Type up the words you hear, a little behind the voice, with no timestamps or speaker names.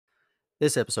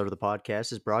This episode of the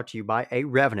podcast is brought to you by A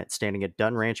Revenant, standing at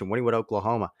Dunn Ranch in Wynnewood,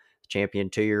 Oklahoma. The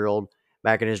champion 2-year-old,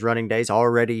 back in his running days,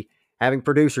 already having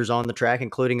producers on the track,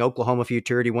 including Oklahoma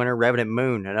Futurity winner Revenant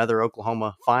Moon, another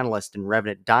Oklahoma finalist in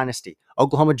Revenant Dynasty,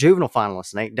 Oklahoma Juvenile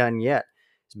finalist, and ain't done yet.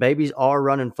 His babies are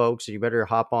running, folks, so you better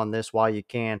hop on this while you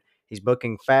can. He's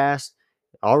booking fast,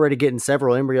 already getting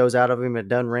several embryos out of him at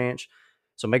Dunn Ranch,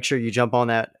 so make sure you jump on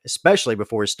that, especially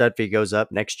before his stud fee goes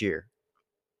up next year.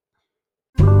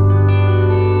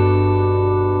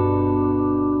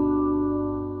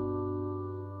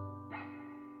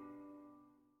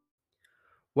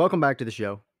 Welcome back to the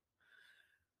show.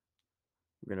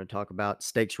 We're going to talk about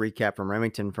stakes recap from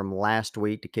Remington from last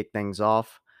week to kick things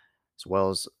off, as well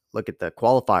as look at the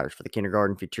qualifiers for the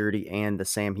Kindergarten Futurity and the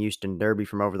Sam Houston Derby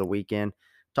from over the weekend.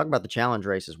 Talk about the challenge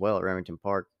race as well at Remington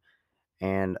Park,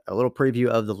 and a little preview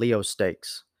of the Leo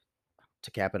Stakes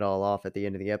to cap it all off at the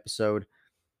end of the episode.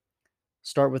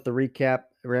 Start with the recap.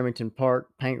 Remington Park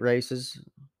paint races.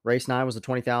 Race 9 was a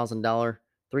 $20,000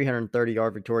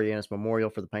 330-yard Victoria Ennis Memorial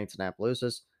for the Paints and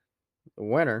Appaloosas. The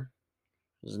winner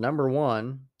is number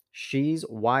 1, She's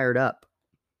Wired Up.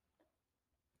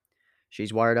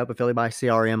 She's Wired Up, affiliated by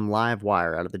CRM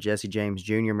Livewire out of the Jesse James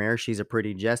Jr. mare. She's a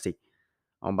Pretty Jessie,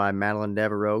 owned by Madeline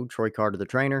Devereaux, Troy Carter the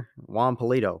trainer, Juan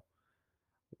Polito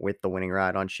with the winning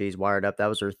ride on She's Wired Up. That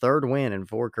was her third win in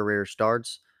 4 career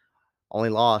starts. Only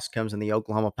loss comes in the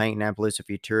Oklahoma Paint and Appaloosa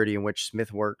Futurity, in which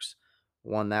Smithworks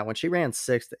won that one. She ran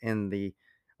 6th in the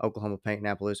Oklahoma Paint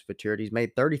and Appaloosa Futurity. He's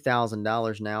made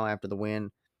 $30,000 now after the win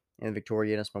in the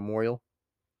Victoria Ennis Memorial.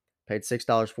 Paid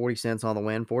 $6.40 on the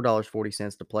win,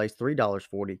 $4.40 to place,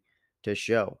 $3.40 to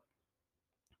show.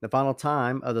 The final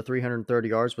time of the 330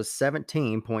 yards was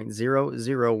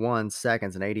 17.001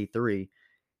 seconds and 83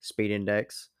 speed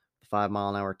index. The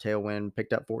 5-mile-an-hour tailwind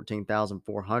picked up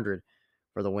 14,400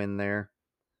 for the win there.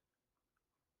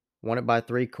 Won it by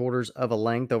 3/4 of a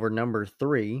length over number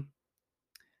 3,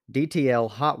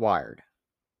 DTL Hot Wired.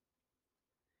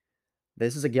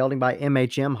 This is a gelding by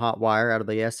MHM Hot Wire out of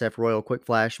the SF Royal Quick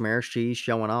Flash mare. She's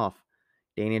showing off.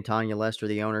 Danny and Tanya Lester,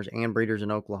 the owners and breeders in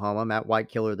Oklahoma. Matt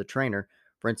Whitekiller, the trainer.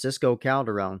 Francisco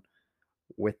Calderon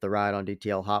with the ride on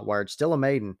DTL Hot Wired. Still a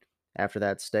maiden after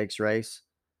that stakes race.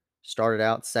 Started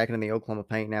out second in the Oklahoma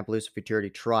Paint and Appaloosa Futurity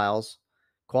Trials.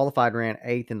 Qualified, ran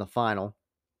 8th in the final.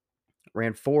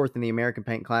 Ran 4th in the American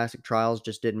Paint Classic Trials.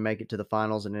 Just didn't make it to the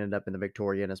finals and ended up in the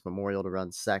Victoria Ennis Memorial to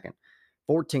run second.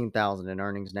 $14,000 in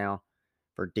earnings now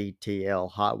for DTL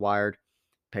Hot Wired.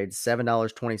 Paid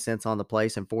 $7.20 on the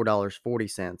place and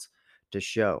 $4.40 to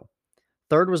show.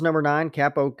 Third was number 9,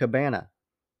 Capo Cabana.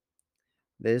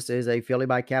 This is a filly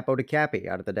by Capo de Capi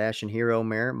out of the Dashing Hero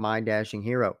mare, My Dashing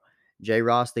Hero. Jay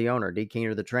Ross, the owner, D.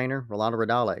 Keener, the trainer, Rolando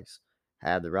Rodales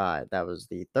had the ride. That was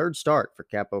the third start for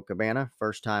Capo Cabana.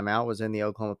 First time out was in the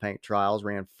Oklahoma Paint Trials,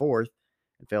 ran 4th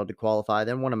and failed to qualify.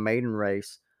 Then won a maiden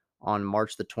race on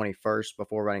March the 21st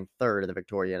before running 3rd in the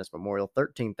Victoria Ennis Memorial.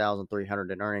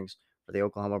 $13,300 in earnings for the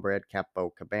Oklahoma bred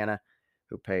Capo Cabana,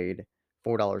 who paid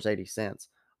 $4.80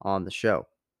 on the show.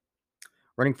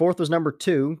 Running 4th was number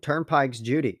 2, Turnpike's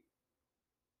Judy.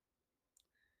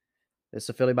 This is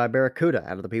a filly by Barracuda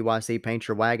out of the PYC Paint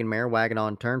Your Wagon mare, Wagon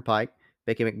on Turnpike.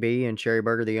 Vicky McBee and Sherry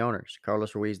Berger, the owners.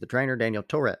 Carlos Ruiz, the trainer. Daniel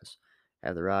Torres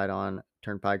have the ride on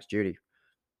Turnpike's Judy.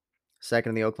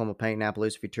 Second in the Oklahoma Paint and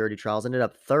Appaloosa Futurity Trials. Ended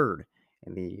up 3rd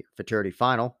in the Futurity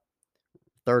Final.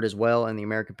 3rd as well in the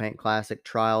American Paint Classic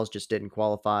Trials. Just didn't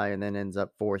qualify, and then ends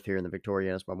up 4th here in the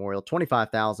Victoria Ennis Memorial.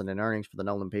 $25,000 in earnings for the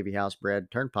Nolan Peavy House bred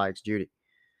Turnpike's Judy.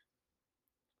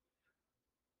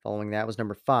 Following that was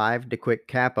number 5, DeQuick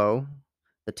Capo.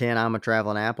 The 10, I'm a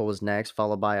Traveling Apple, was next,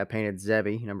 followed by a Painted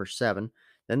Zebby, number 7.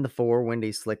 Then the 4,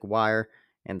 Windy Slick Wire,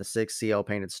 and the 6, CL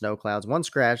Painted Snow Clouds. One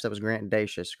scratch, that was Grant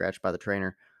Dacius, scratched by the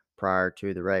trainer prior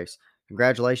to the race.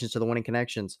 Congratulations to the winning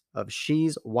connections of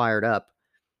She's Wired Up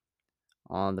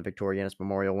on the Victoria Ennis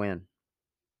Memorial win.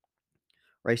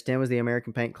 Race 10 was the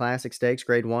American Paint Classic Stakes,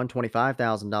 grade 1,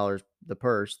 $25,000 the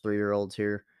purse, 3-year-olds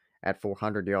here at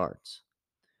 400 yards.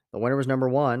 The winner was number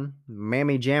 1,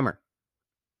 Mammy Jammer.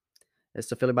 It's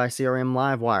affiliated by CRM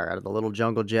Livewire out of the Little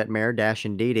Jungle Jet mare,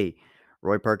 Dashing DD.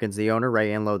 Roy Perkins, the owner,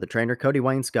 Ray Enlow, the trainer, Cody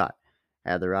Wainscott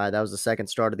had the ride. That was the second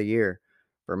start of the year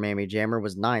for Mammy Jammer.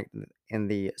 Was 9th in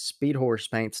the Speed Horse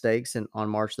Paint Stakes on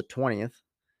March the 20th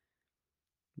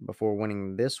before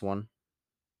winning this one,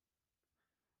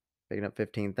 picking up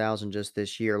 $15,000 just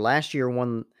this year. Last year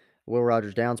won Will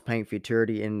Rogers Downs Paint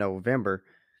Futurity in November,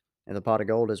 and the Pot of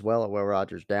Gold as well at Will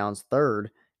Rogers Downs. 3rd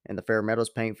in the Fair Meadows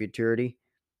Paint Futurity,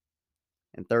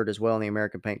 and 3rd as well in the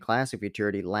American Paint Classic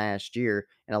Futurity last year.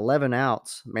 In 11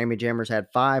 outs, Mammy Jammers had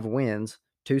 5 wins,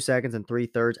 2 seconds and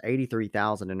 3/3,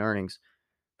 $83,000 in earnings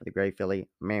for the gray filly,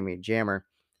 Mammy Jammer.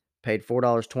 Paid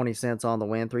 $4.20 on the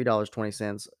win,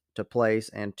 $3.20 to place,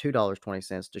 and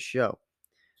 $2.20 to show.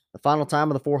 The final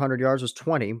time of the 400 yards was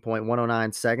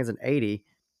 20.109 seconds and 80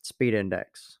 speed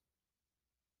index.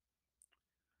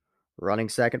 Running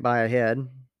second by a head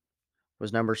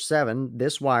was number 7,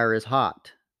 This Wire is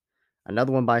Hot.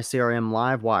 Another one by CRM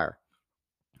Live Wire.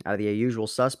 Out of the usual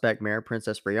suspect mare,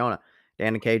 Princess Fiona.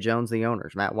 Dan and Kay Jones, the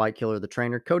owners. Matt Whitekiller, the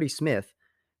trainer. Cody Smith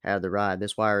had the ride.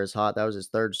 This Wire is Hot. That was his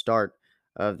third start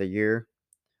of the year.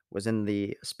 Was in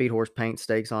the Speed Horse Paint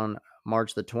Stakes on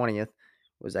March the 20th.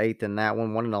 Was 8th in that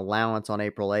one. Won an allowance on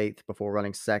April 8th before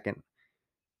running second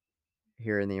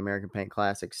here in the American Paint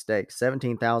Classic Stakes.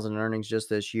 17,000 in earnings just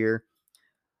this year.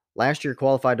 Last year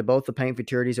qualified to both the Paint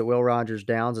Futurities at Will Rogers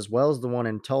Downs as well as the one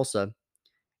in Tulsa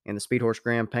in the Speed Horse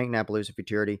Grand Paint Appaloosa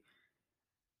Futurity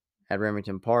at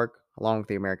Remington Park, along with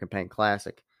the American Paint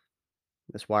Classic.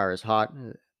 This Wire is Hot.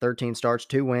 13 starts,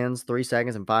 2 wins, 3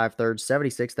 seconds, and 5/3,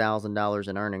 $76,000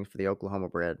 in earnings for the Oklahoma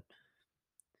bred.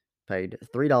 Paid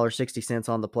 $3.60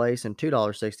 on the place and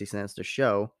 $2.60 to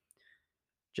show.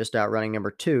 Just outrunning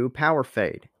number 2, Power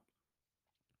Fade.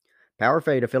 Power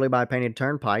Fade, a filly by Painted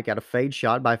Turnpike, out of Fade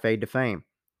Shot by Fade to Fame.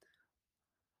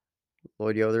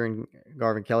 Lloyd Yoder and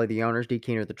Garvin Kelly, the owners. D.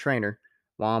 Keener, the trainer.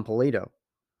 Juan Polito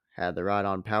had the ride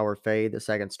on Power Fade, the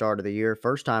second start of the year.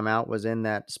 First time out was in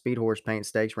that Speed Horse Paint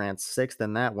Stakes, ran 6th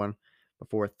in that one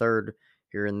before 3rd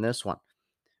here in this one.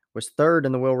 Was 3rd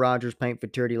in the Will Rogers Paint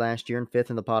Futurity last year and 5th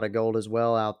in the Pot of Gold as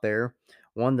well out there.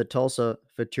 Won the Tulsa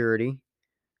Futurity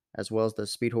as well as the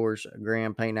Speed Horse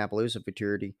Grand Paint Appaloosa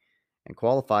Futurity and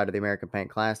qualified to the American Paint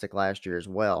Classic last year as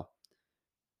well.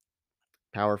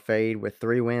 Power Fade with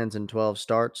 3 wins and 12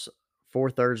 starts,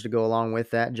 4/3 to go along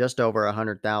with that, just over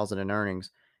 100,000 in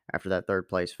earnings after that 3rd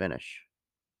place finish.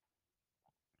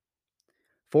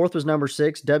 4th was number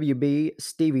 6, WB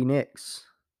Stevie Nicks.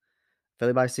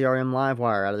 Filly by CRM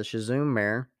Livewire out of the Shazoom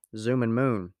mare, Zoom and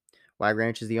Moon. Wag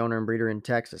Ranch is the owner and breeder in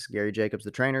Texas. Gary Jacobs,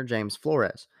 the trainer. James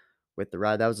Flores with the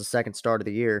ride. That was the second start of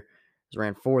the year. He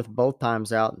ran 4th both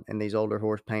times out in these older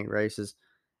horse paint races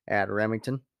at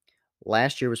Remington.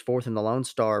 Last year was 4th in the Lone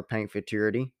Star Paint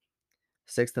Futurity,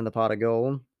 6th in the Pot of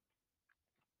Gold,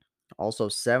 also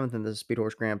 7th in the Speed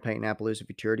Horse Grand Paint Appaloosa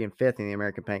Futurity, and 5th in the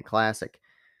American Paint Classic.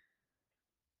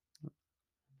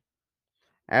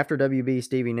 After WB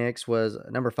Stevie Nicks was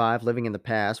number 5, Living in the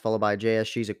Past, followed by JS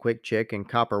She's a Quick Chick and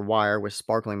Copper Wire with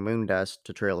Sparkling Moon Dust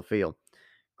to trail the field.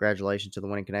 Congratulations to the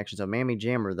winning connections of Mammy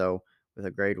Jammer, though, with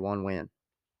a Grade 1 win.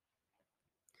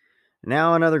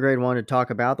 Now another Grade 1 to talk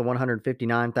about, the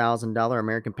 $159,000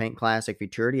 American Paint Classic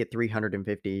Futurity at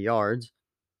 350 yards.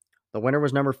 The winner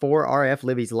was number 4, RF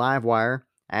Livy's Livewire,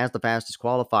 as the fastest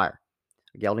qualifier.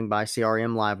 A gelding by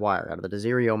CRM Livewire out of the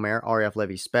Desirio mare, RF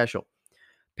Livy Special.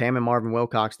 Pam and Marvin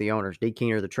Wilcox, the owners. D.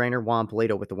 Keener, the trainer. Juan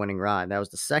Polito with the winning ride. That was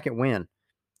the second win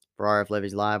for RF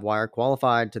Livy's Livewire.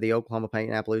 Qualified to the Oklahoma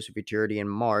Paint Appaloosa Futurity in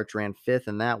March. Ran 5th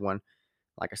in that one.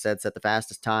 Like I said, set the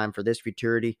fastest time for this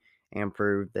Futurity and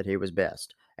proved that he was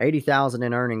best. 80,000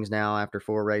 in earnings now after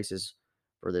 4 races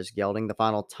for this gelding. The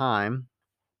final time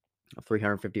of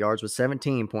 350 yards was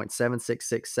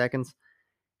 17.766 seconds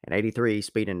and 83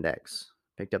 speed index.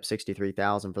 Picked up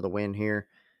 63,000 for the win here,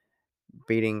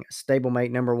 beating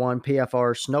stablemate number 1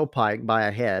 PFR Snowpike by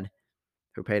a head,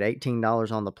 who paid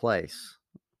 $18 on the place.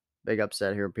 Big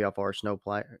upset here in PFR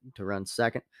Snowpike to run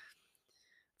second.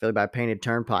 Filly by Painted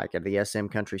Turnpike at the SM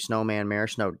Country Snowman mare,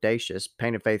 Snowdacious.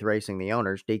 Painted Faith Racing, the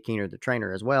owners. D. Keener, the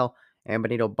trainer, as well. And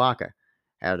Benito Baca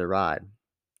had the ride.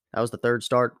 That was the 3rd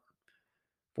start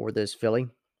for this filly.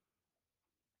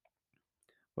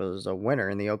 Was a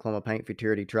winner in the Oklahoma Paint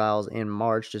Futurity Trials in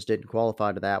March. Just didn't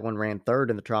qualify to that one. Ran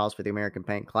 3rd in the trials for the American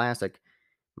Paint Classic.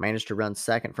 Managed to run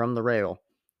 2nd from the rail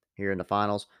here in the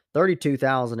finals.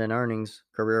 32,000 in earnings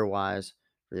career-wise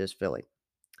for this filly.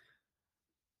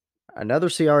 Another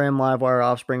CRM Livewire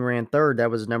offspring ran 3rd.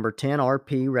 That was number 10,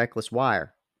 RP Reckless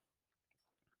Wire.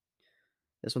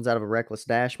 This one's out of a Reckless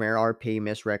Dash mare, RP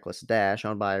Miss Reckless Dash,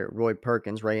 owned by Roy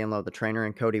Perkins, Ray Enlow, the trainer,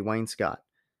 and Cody Wainscott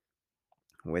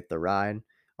with the ride.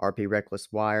 RP Reckless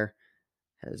Wire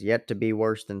has yet to be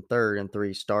worse than 3rd in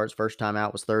 3 starts. First time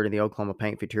out was 3rd in the Oklahoma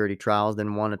Paint Futurity Trials,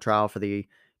 then won a trial for the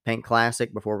Paint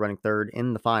Classic before running 3rd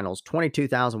in the finals.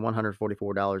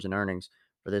 $22,144 in earnings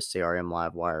for this CRM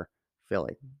Livewire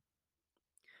filly.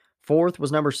 4th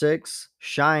was number 6,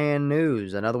 Cheyenne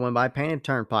News, another one by Painted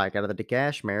Turnpike out of the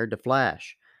DeCash mare,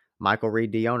 DeFlash. Michael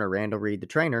Reed, the owner, Randall Reed, the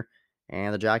trainer,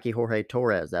 and the jockey Jorge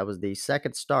Torres. That was the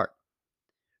 2nd start.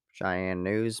 Cheyenne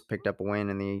News picked up a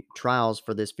win in the trials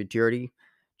for this Futurity,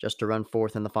 just to run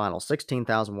 4th in the final.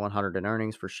 $16,100 in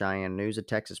earnings for Cheyenne News, a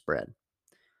Texas bred.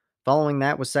 Following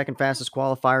that was second fastest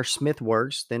qualifier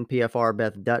Smithworks, then PFR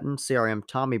Beth Dutton, CRM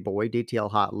Tommy Boy,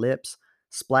 DTL Hot Lips,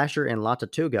 Splasher, and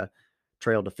Latatuga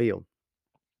trailed the field.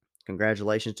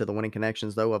 Congratulations to the winning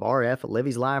connections, though, of RF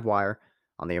Livy's Livewire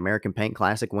on the American Paint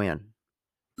Classic win.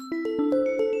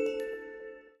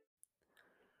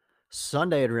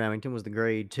 Sunday at Remington was the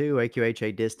Grade 2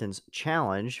 AQHA Distance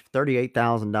Challenge,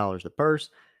 $38,000 the purse,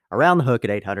 around the hook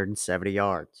at 870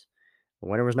 yards. The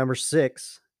winner was number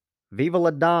 6, Viva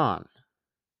La Don.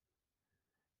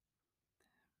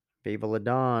 Viva La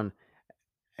Don,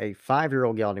 a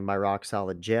 5-year-old gelding by Rock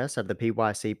Solid Jess out of the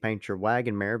PYC Paint Your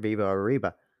Wagon mare Viva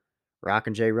Arriba.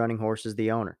 Rockin' J Running Horse is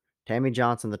the owner. Tammy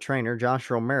Johnson, the trainer. Josh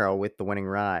Romero with the winning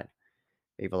ride.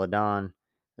 Viva La Don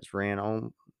has ran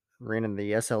in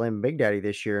the SLM Big Daddy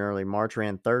this year in early March.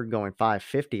 Ran third, going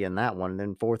 550 in that one, and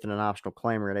then fourth in an optional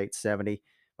claimer at 870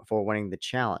 before winning the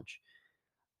challenge.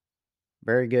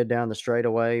 Very good down the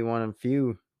straightaway. Won a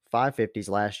few 550s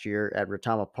last year at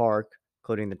Retama Park,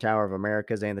 including the Tower of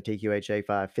Americas and the TQHA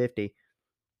 550.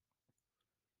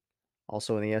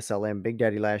 Also in the SLM Big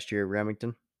Daddy last year at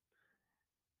Remington.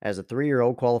 As a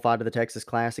 3-year-old, qualified to the Texas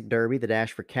Classic Derby, the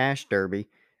Dash for Cash Derby,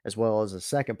 as well as a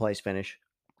second place finish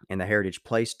in the Heritage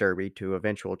Place Derby to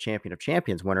eventual Champion of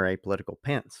Champions winner Apolitical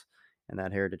Pence in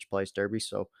that Heritage Place Derby.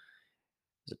 So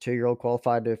as a 2-year-old,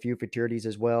 qualified to a few futurities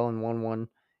as well and won one.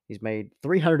 He's made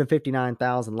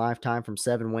 $359,000 lifetime from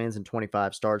 7 wins and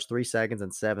 25 starts, 3 seconds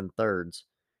and 7 thirds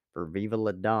for Viva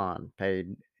La Don.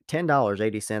 Paid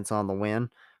 $10.80 on the win,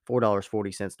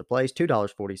 $4.40 to place,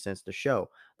 $2.40 to show.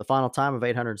 The final time of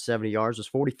 870 yards was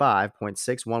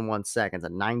 45.611 seconds, a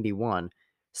 91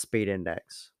 speed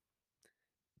index.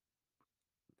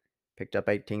 Picked up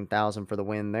 $18,000 for the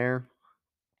win there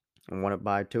and won it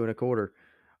by 2 1/4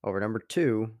 over number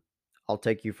 2. I'll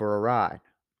Take You for a Ride.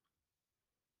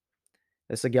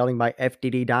 This is a gelding by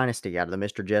FDD Dynasty out of the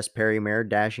Mr. Jess Perry mare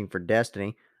Dashing for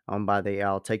Destiny, owned by the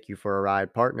I'll Take You for a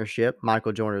Ride partnership.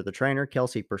 Michael Joyner, the trainer.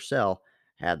 Kelsey Purcell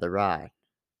had the ride.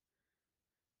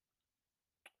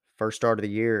 First start of the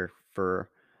year for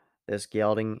this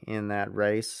gelding in that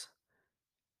race.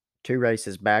 2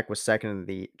 races back, was second in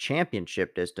the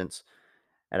championship distance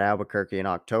at Albuquerque in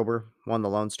October. Won the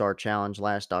Lone Star Challenge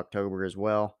last October as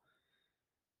well.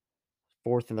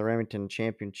 Fourth in the Remington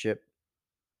Championship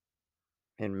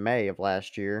in May of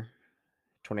last year,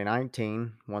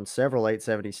 2019. Won several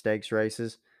 870 stakes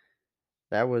races.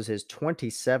 That was his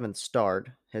 27th start,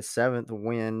 his 7th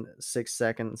win, 6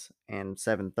 seconds and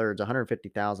 7 thirds,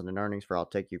 150,000 in earnings for I'll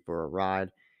Take You for a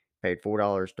Ride. Paid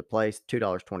 $4 to place,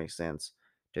 $2.20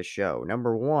 to show.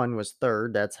 Number 1 was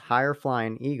third. That's Higher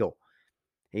Flying Eagle.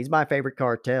 He's my favorite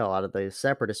cartel out of the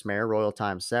Separatist mare, Royal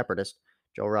Time Separatist.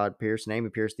 Joel Rod Pierce and Amy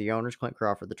Pierce, the owners. Clint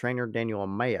Crawford, the trainer. Daniel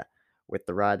Amaya with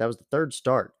the ride. That was the third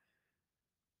start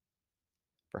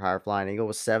for Higher Flying Eagle.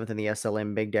 Was 7th in the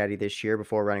SLM Big Daddy this year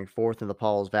before running 4th in the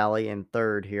Pauls Valley and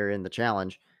 3rd here in the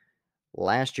Challenge.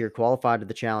 Last year, qualified to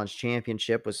the Challenge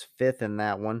Championship, was 5th in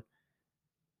that one.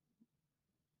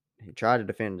 He tried to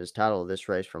defend his title of this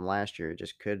race from last year. He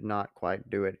just could not quite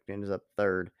do it. He ends up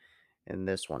 3rd in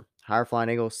this one. Higher Flying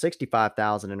Eagle,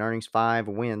 65,000 in earnings, 5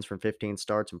 wins from 15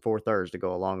 starts and 4 thirds to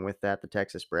go along with that. The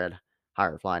Texas bred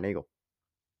Higher Flying Eagle.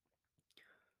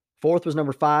 Fourth was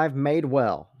number 5, Made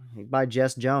Well, by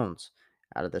Jess Jones,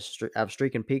 out of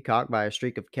Streaking Peacock by A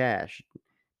Streak of Cash.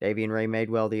 Davey and Ray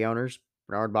Madewell, the owners.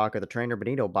 Bernard Baca, the trainer.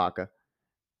 Benito Baca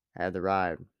had the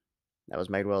ride. That was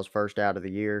Madewell's first out of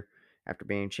the year after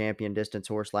being champion distance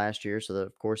horse last year. So,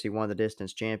 of course, he won the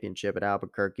distance championship at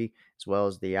Albuquerque, as well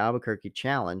as the Albuquerque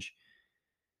Challenge.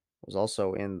 Was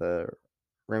also in the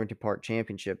Remington Park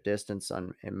Championship distance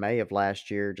in May of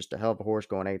last year. Just a hell of a horse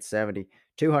going 870.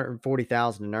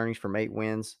 240,000 in earnings from 8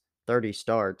 wins, 30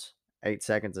 starts, 8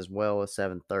 seconds as well as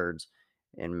 7 thirds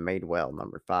in Madewell,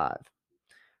 number 5.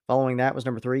 Following that was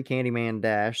number 3, Candyman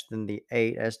Dash, then the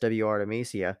 8, SW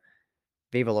Artemisia,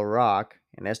 Viva La Rock,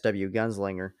 and SW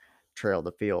Gunslinger trailed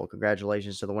the field.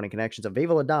 Congratulations to the winning connections of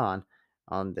Viva La Don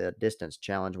on the distance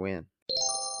challenge win.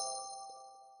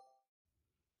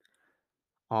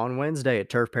 On Wednesday at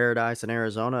Turf Paradise in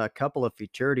Arizona, a couple of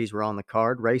futurities were on the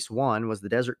card. Race 1 was the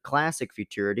Desert Classic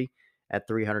futurity at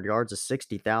 300 yards, a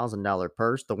 $60,000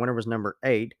 purse. The winner was number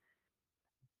 8,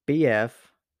 BF,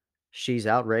 She's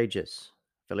Outrageous.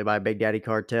 Filly by Big Daddy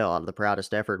Cartel out of the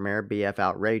Proudest Effort mare, BF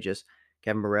Outrageous.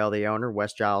 Kevin Burrell, the owner.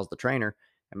 Wes Giles, the trainer.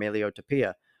 Emilio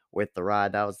Tapia with the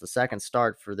ride. That was the second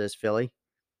start for this filly.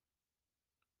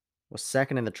 Was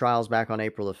second in the trials back on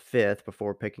April the 5th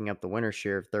before picking up the winner's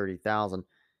share of $30,000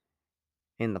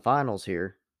 in the finals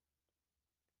here.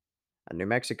 A New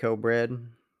Mexico bred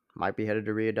might be headed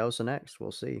to Rio Dosa next.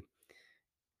 We'll see.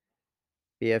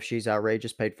 BFG's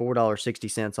Outrageous paid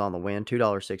 $4.60 on the win,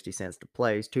 $2.60 to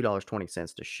place,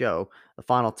 $2.20 to show. The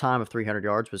final time of 300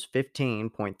 yards was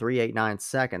 15.389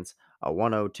 seconds, a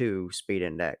 102 speed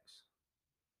index.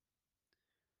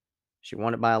 She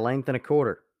won it by a length and a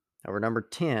quarter over number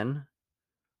 10,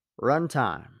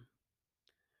 Runtime.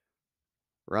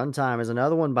 Runtime is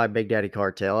another one by Big Daddy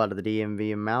Cartel out of the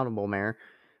DMV Mountable Mare.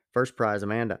 First prize,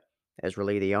 Amanda. Ezra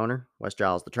Lee, the owner. Wes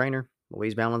Giles, the trainer.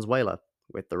 Louise Valenzuela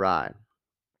with the ride.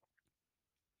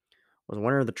 Was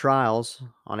winner of the trials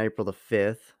on April the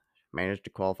 5th. Managed to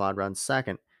qualify to run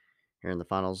second here in the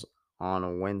finals on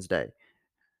a Wednesday.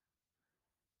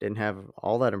 Didn't have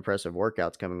all that impressive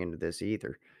workouts coming into this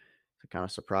either. So kind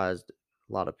of surprised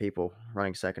a lot of people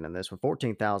running second in this one.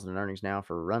 14,000 in earnings now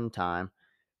for Runtime.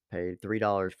 Paid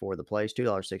 $3 for the place,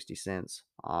 $2.60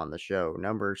 on the show.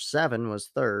 Number 7 was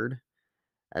third.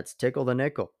 That's Tickle the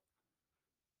Nickel.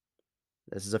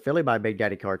 This is a filly by Big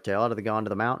Daddy Cartel out of the Gone to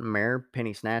the Mountain mare,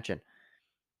 Penny Snatchin'.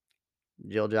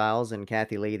 Jill Giles and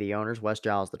Kathy Lee, the owners. Wes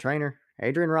Giles, the trainer.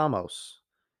 Adrian Ramos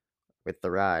with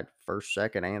the ride. First,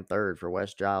 second, and third for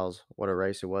Wes Giles. What a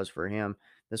race it was for him.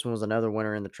 This one was another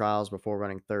winner in the trials before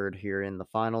running third here in the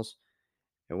finals.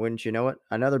 And wouldn't you know it,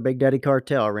 another Big Daddy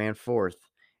Cartel ran fourth.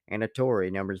 Anatori,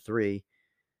 number 3,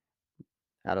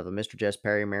 out of the Mr. Jess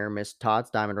Perry mare, Miss Tots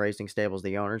Diamond Racing Stables,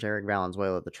 the owners. Eric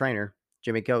Valenzuela, the trainer.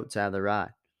 Jimmy Coates out of the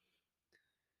ride.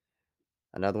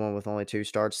 Another one with only 2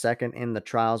 starts. Second in the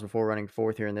trials before running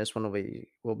fourth here in this one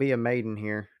will be a maiden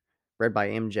here, bred by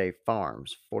MJ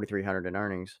Farms. 4,300 in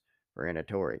earnings for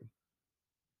Anatori.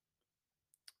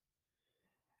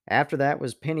 After that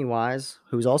was Pennywise,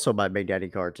 who's also by Big Daddy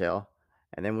Cartel.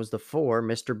 And then was the 4,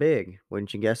 Mr. Big.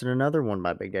 Wouldn't you guess it, another one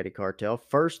by Big Daddy Cartel.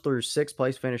 First through 6th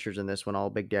place finishers in this one, all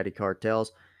Big Daddy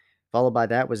Cartels. Followed by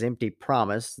that was Empty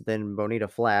Promise, then Bonita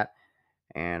Flat,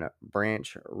 and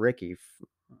Branch Ricky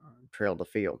trailed the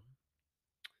field.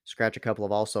 Scratch a couple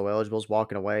of also eligibles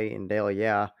walking away in Dale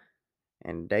Yeah,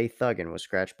 and Day Thuggin was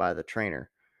scratched by the trainer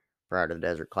prior to the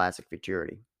Desert Classic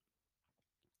Futurity.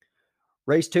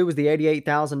 Race 2 was the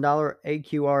 $88,000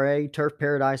 AQRA Turf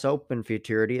Paradise Open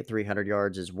Futurity at 300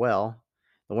 yards as well.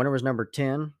 The winner was number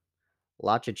 10,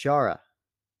 La Chichara.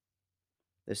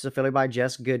 This is a filly by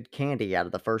Jess Good Candy out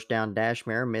of the First Down Dash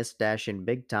mare, Miss Dash in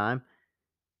Big Time.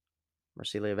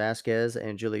 Marcelia Vasquez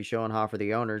and Julie Schoenhofer,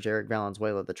 the owners. Eric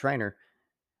Valenzuela, the trainer.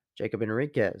 Jacob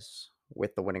Enriquez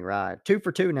with the winning ride. 2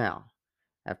 for 2 now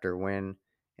after a win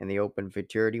in the Open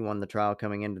Futurity. Won the trial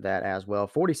coming into that as well.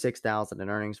 46,000 in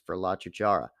earnings for La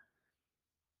Chichara.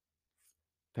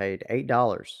 Paid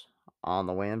 $8 on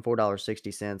the win,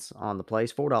 $4.60 on the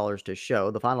place, $4 to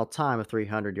show. The final time of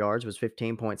 300 yards was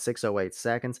 15.608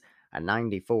 seconds, a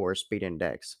 94 speed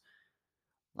index.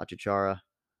 La Chichara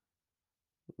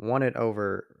won it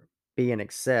over Be in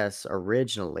Excess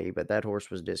originally, but that horse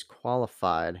was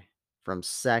disqualified from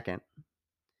second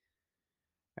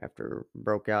after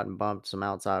broke out and bumped some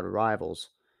outside rivals.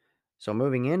 So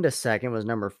moving into second was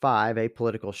number 5,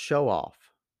 Apolitical Show Off.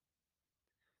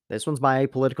 This one's by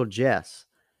Apolitical Jess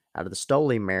out of the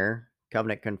Stoley mare,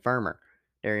 Covenant Confirmer.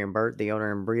 Darian Burt, the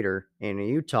owner and breeder in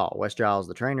Utah. Wes Giles,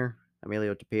 the trainer.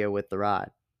 Emilio Tapia with the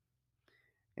ride.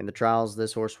 In the trials,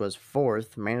 this horse was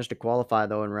 4th. Managed to qualify,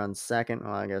 though, and run second.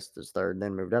 Well, I guess this 3rd,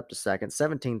 then moved up to second.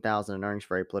 17,000 in earnings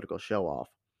for Apolitical Show Off.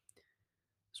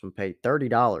 This one paid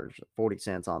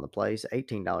 $30.40 on the place,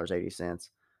 $18.80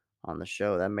 on the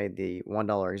show. That made the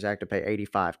 $1 exact to pay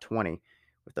 $85.20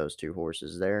 with those 2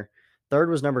 horses there. Third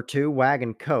was number 2,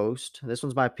 Wagon Coast. This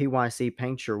one's by PYC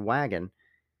Paint Your Wagon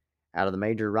out of the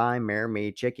Major Rhyme mare,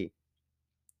 Me Chicky.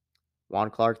 Juan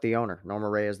Clark, the owner. Norma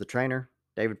Reyes, the trainer.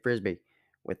 David Frisbee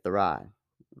with the ride.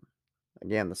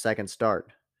 Again, the second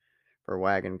start for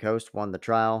Wagon Coast. Won the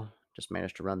trial. Just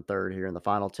managed to run third here in the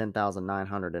final.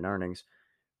 $10,900 in earnings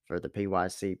for the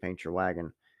PYC Paint Your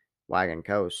Wagon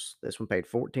Coast. This one paid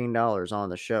 $14 on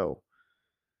the show.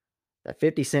 That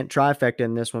 50-cent trifecta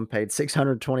in this one paid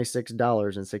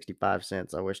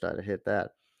 $626.65. I wished I'd have hit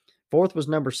that. Fourth was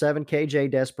number 7, KJ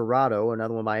Desperado,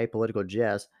 another one by Apolitical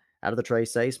Jess, out of the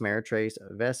Trace Ace mare, Trace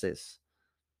Vesis,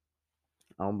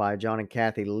 owned by John and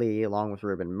Kathy Lee, along with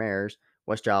Ruben Mares.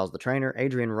 Wes Giles, the trainer.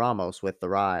 Adrian Ramos with the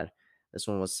ride. This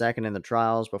one was second in the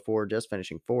trials before just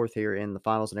finishing 4th here in the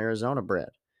finals in Arizona bred,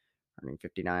 earning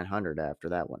 $5,900 after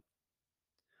that one.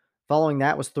 Following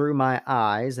that was Through My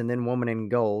Eyes, and then Woman in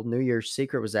Gold. New Year's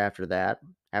Secret was after that.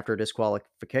 After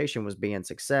disqualification was Be in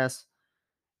Success,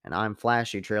 and I'm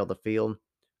Flashy trailed the field. A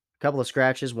couple of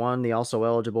scratches, one the also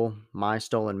eligible My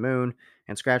Stolen Moon,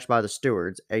 and scratched by the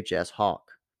stewards, H.S.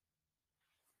 Hawk.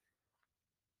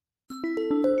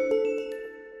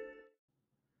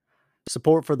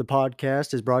 Support for the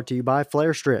podcast is brought to you by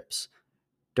Flare Strips.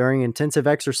 During intensive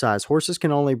exercise, horses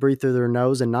can only breathe through their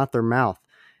nose and not their mouth.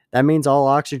 That means all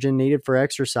oxygen needed for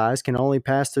exercise can only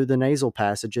pass through the nasal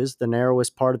passages, the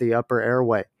narrowest part of the upper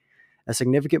airway. A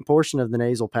significant portion of the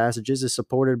nasal passages is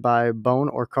supported by bone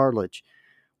or cartilage.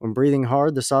 When breathing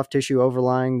hard, the soft tissue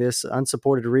overlying this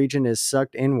unsupported region is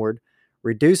sucked inward,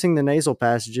 reducing the nasal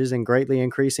passages and greatly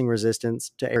increasing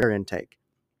resistance to air intake.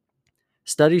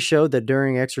 Studies showed that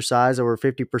during exercise, over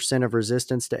 50% of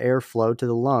resistance to airflow to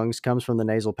the lungs comes from the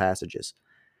nasal passages.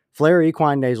 Flare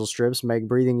equine nasal strips make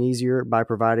breathing easier by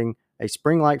providing a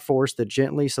spring-like force that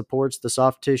gently supports the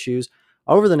soft tissues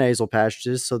over the nasal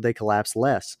passages so they collapse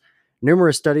less.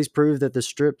 Numerous studies prove that the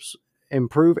strips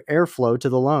improve airflow to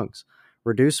the lungs,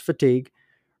 reduce fatigue,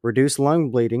 reduce lung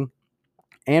bleeding,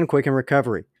 and quicken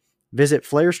recovery. Visit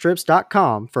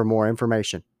flarestrips.com for more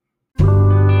information.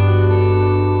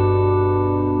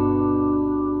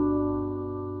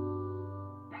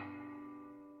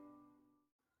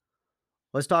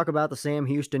 Let's talk about the Sam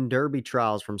Houston Derby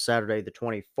trials from Saturday the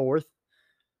 24th.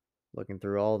 Looking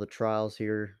through all the trials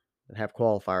here that have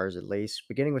qualifiers at least.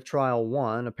 Beginning with trial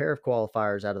 1, a pair of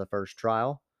qualifiers out of the first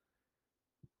trial,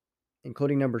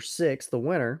 including number 6, the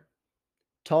winner,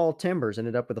 Tall Timbers,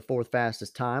 ended up with the fourth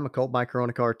fastest time, a colt by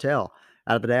Corona Cartel.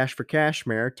 Out of the Dash for Cash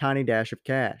mare, Tiny Dash of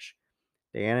Cash.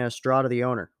 Diana Estrada, the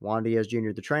owner, Juan Diaz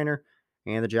Jr., the trainer,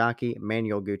 and the jockey,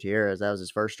 Manuel Gutierrez. That was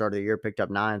his first start of the year, picked up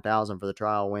 $9,000 for the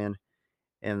trial win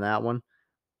in that one.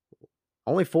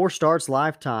 Only 4 starts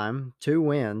lifetime, 2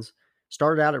 wins.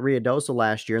 Started out at Ruidoso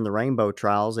last year in the Rainbow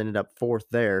Trials, ended up 4th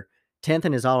there. 10th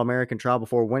in his All-American trial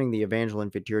before winning the Evangeline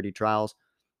Futurity Trials.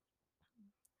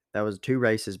 That was 2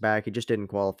 races back. He just didn't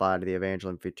qualify to the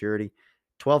Evangeline Futurity.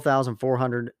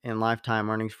 $12,400 in lifetime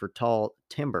earnings for Tall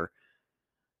Timber.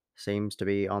 Seems to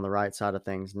be on the right side of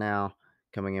things now.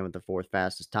 Coming in with the fourth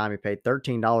fastest time. He paid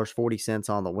 $13.40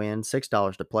 on the win,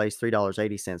 $6 to place,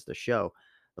 $3.80 to show.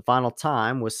 The final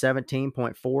time was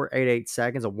 17.488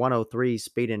 seconds, a 103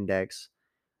 speed index.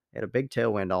 He had a big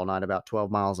tailwind all night, about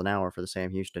 12 miles an hour for the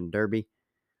Sam Houston Derby.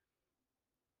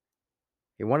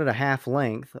 He won at a half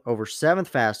length over 7th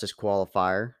fastest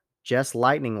qualifier, Jess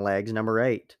Lightning Legs, number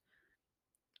 8.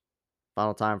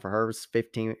 Final time for her was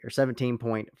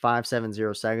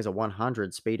 17.570 seconds, a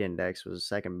 100 speed index, was the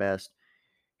second best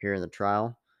here in the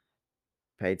trial.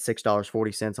 Paid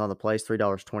 $6.40 on the place,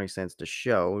 $3.20 to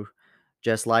show.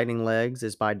 Jess Lightning Legs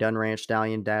is by Dun Ranch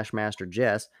Stallion Dash Master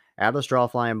Jess. Out of the Straw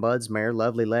Flying Buds mare,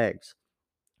 Lovely Legs.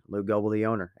 Lou Goble, the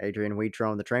owner. Adrian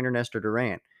Wheatrone, the trainer. Nestor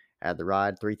Durant had the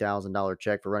ride, $3,000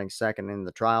 check for running second in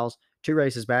the trials. 2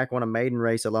 races back, won a maiden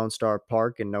race at Lone Star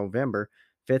Park in November.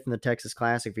 5th in the Texas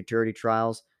Classic Futurity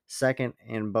Trials. 2nd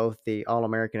in both the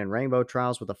All-American and Rainbow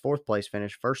Trials with a 4th place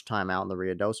finish. First time out in the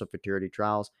Ruidoso Futurity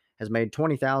Trials. Has made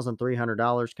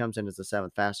 $20,300. Comes in as the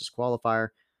 7th fastest qualifier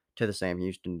to the Sam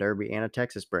Houston Derby and a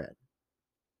Texas bred.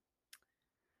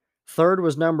 Third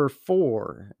was number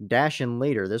 4, Dashin'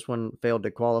 Leader. This one failed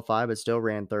to qualify, but still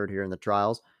ran third here in the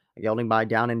trials. Gelding by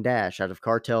Down and Dash out of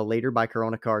Cartel Leader by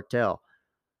Corona Cartel.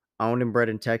 Owned and bred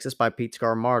in Texas by Pete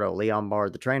Scarmardo. Leon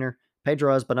Bard, the trainer.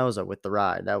 Pedro Espinoza with the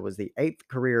ride. That was the 8th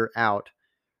career out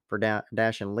for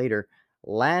Dashin' Leader.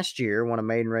 Last year, won a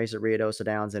maiden race at Ruidoso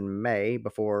Downs in May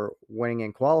before winning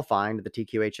and qualifying to the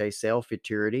TQHA Sale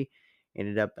Futurity.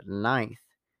 Ended up 9th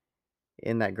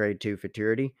in that Grade 2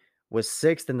 Futurity. Was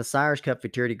 6th in the Sires Cup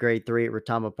Futurity Grade 3 at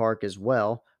Retama Park as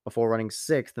well, before running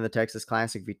 6th in the Texas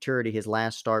Classic Futurity, his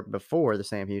last start before the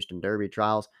Sam Houston Derby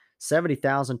trials.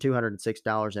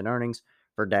 $70,206 in earnings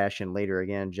for Dashin' Leader.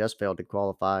 Again, just failed to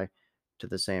qualify to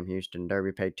the Sam Houston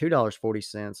Derby. Paid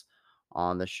 $2.40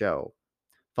 on the show.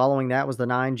 Following that was the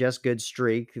 9, Just Good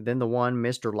Streak, then the 1,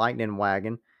 Mr. Lightning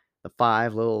Wagon, the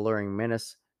 5, Little Alluring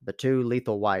Menace, the 2,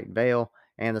 Lethal White Veil,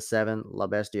 and the 7, La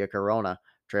Bestia Corona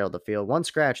trailed the field. One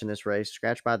scratch in this race,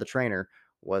 scratched by the trainer,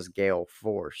 was Gale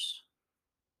Force.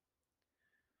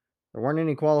 There weren't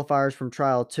any qualifiers from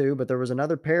Trial 2, but there was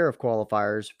another pair of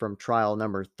qualifiers from Trial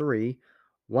number 3,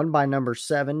 one by number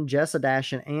 7, Jessa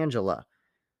Dash and Angela.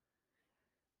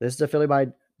 This is a filly by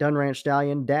Dun Ranch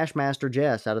Stallion, Dash Master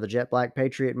Jess, out of the Jet Black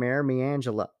Patriot mare, Me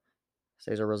Angela.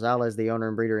 Cesar Rosales, the owner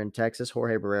and breeder in Texas.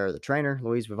 Jorge Barrera, the trainer.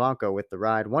 Luis Vivanco with the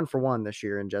ride. 1 for 1 this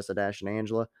year in Jessa Dash and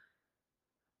Angela.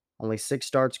 Only 6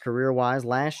 starts career-wise.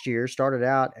 Last year, started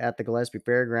out at the Gillespie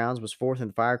Fairgrounds, was 4th in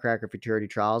the Firecracker Futurity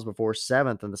Trials before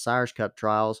 7th in the Sires Cup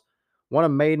Trials. Won a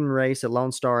maiden race at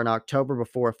Lone Star in October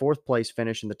before a 4th place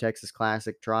finish in the Texas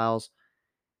Classic Trials.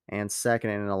 And 2nd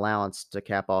in an allowance to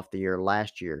cap off the year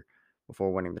last year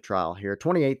before winning the trial here.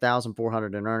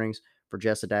 $28,400 in earnings for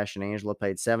Jessa Dash and Angela.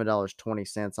 Paid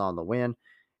 $7.20 on the win.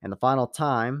 And the final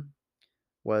time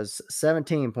was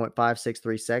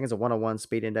 17.563 seconds, a 101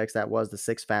 speed index. That was the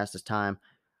sixth fastest time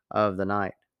of the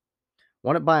night.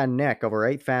 Won it by a neck over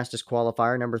eighth fastest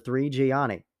qualifier, number 3,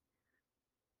 Gianni.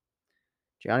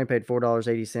 Gianni paid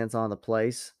 $4.80 on the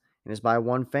place and is by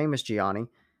one famous Gianni.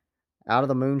 Out of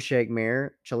the Moonshake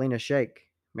mare, Chelina Shake.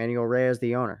 Manuel Reyes,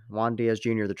 the owner. Juan Diaz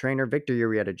Jr., the trainer. Victor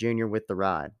Urieta Jr. with the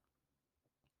ride.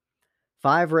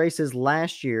 5 races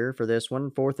last year for this one.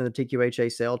 Fourth in the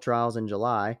TQHA sale trials in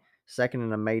July. Second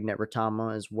in a maiden at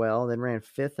Retama as well. Then ran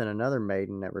fifth in another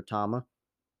maiden at Retama.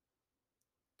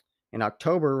 In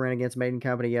October, ran against Maiden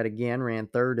Company yet again. Ran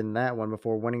third in that one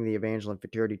before winning the Evangeline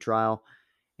Futurity trial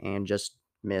and just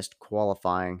missed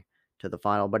qualifying to the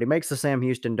final. But he makes the Sam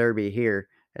Houston Derby here.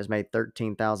 Has made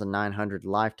 13,900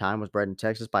 lifetime. Was bred in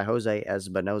Texas by Jose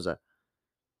Espinoza.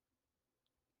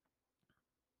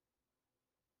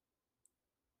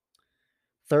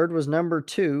 Third was number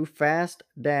 2, Fast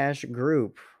Dash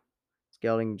Group.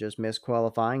 Gelding just missed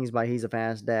qualifying. He's a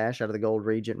Fast Dash out of the Gold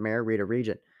Regent mare, Rita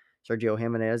Regent. Sergio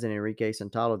Jimenez and Enrique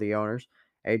Santalo, the owners.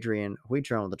 Adrian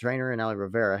Huitron, the trainer, and Ali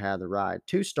Rivera had the ride.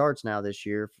 2 starts now this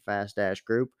year for Fast Dash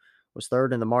Group. Was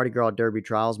third in the Mardi Gras Derby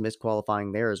trials, missed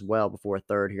qualifying there as well before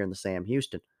third here in the Sam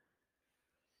Houston.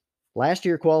 Last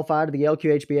year qualified to the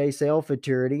LQHBA Sale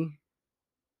Futurity.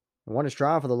 Won his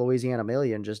trial for the Louisiana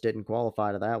Million, just didn't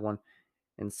qualify to that one.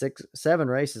 In 7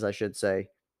 races, I should say,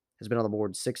 has been on the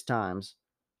board 6 times.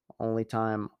 Only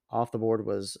time off the board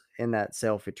was in that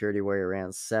Sale Futurity where he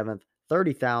ran 7th.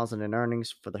 30,000 in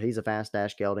earnings for the He's a Fast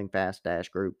Dash Gelding Fast Dash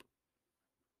Group.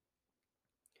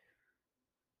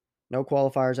 No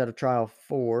qualifiers out of Trial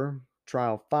 4.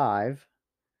 Trial 5.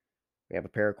 We have a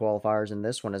pair of qualifiers in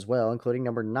this one as well, including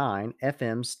number 9,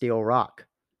 FM Steel Rock.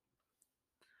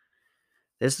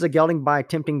 This is a gelding by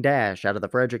Tempting Dash out of the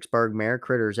Fredericksburg mare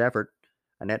Critter's Effort.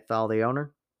 Annette Fowl, the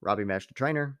owner, Robbie Mesh, the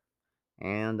trainer,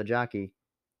 and the jockey,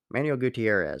 Manuel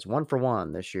Gutierrez. 1 for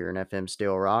 1 this year in FM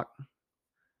Steel Rock.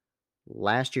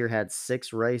 Last year had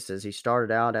 6 races. He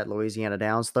started out at Louisiana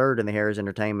Downs, 3rd in the Harris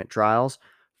Entertainment trials,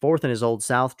 4th in his Old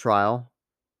South trial,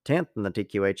 10th in the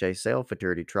TQHA Sale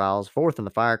Futurity trials, 4th in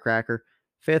the Firecracker,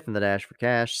 5th in the Dash for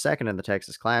Cash, 2nd in the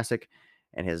Texas Classic,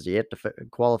 and has yet to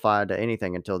qualify to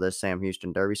anything until this Sam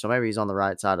Houston Derby. So maybe he's on the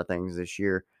right side of things this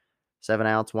year. 7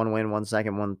 outs, 1 win, 1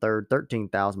 second, 1 third,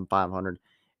 13,500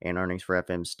 in earnings for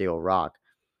FM Steel Rock.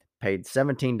 Paid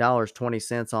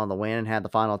 $17.20 on the win and had the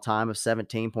final time of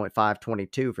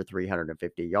 17.522 for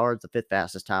 350 yards, the 5th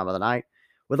fastest time of the night,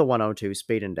 with a 102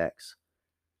 speed index.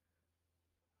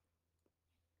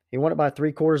 He won it by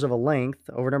 3/4 of a length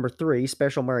over number 3,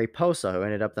 Special Mariposa, who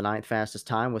ended up the 9th fastest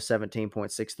time with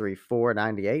 17.634,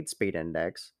 98 speed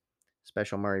index.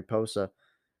 Special Mariposa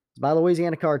is by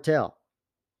Louisiana Cartel.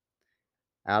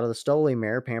 Out of the Stoley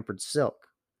mare, Pampered Silk.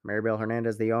 Maribel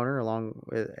Hernandez, the owner, along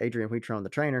with Adrian Huitron, the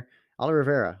trainer. Ali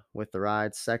Rivera with the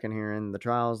ride, 2nd here in the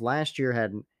trials. Last year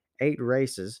had 8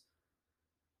 races.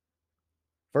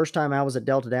 First time I was at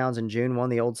Delta Downs in June, won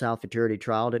the Old South Futurity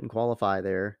trial, didn't qualify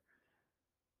there.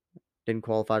 Didn't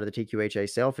qualify to the TQHA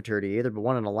Sale Futurity either, but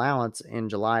won an allowance in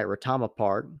July at Retama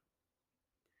Park.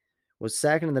 Was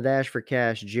 2nd in the Dash for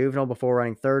Cash Juvenile before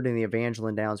running 3rd in the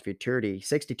Evangeline Downs Futurity.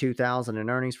 62,000 in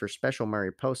earnings for Special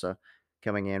Mariposa,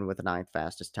 coming in with the 9th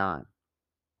fastest time.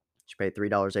 She paid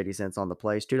 $3.80 on the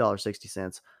place,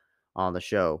 $2.60 on the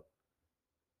show.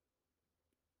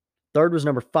 Third was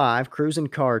number 5, Cruisin'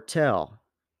 Cartel.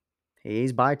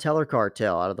 He's by Teller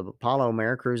Cartel out of the Apollo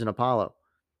mare, Cruisin' Apollo.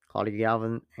 Claudia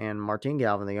Galvin and Martin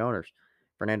Galvin, the owners.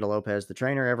 Fernando Lopez, the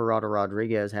trainer. Everardo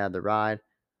Rodriguez had the ride.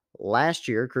 Last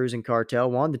year, Cruisin'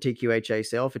 Cartel won the TQHA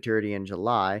Sale Futurity in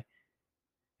July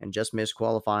and just missed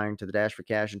qualifying to the Dash for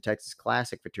Cash and Texas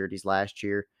Classic Futurities last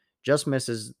year. Just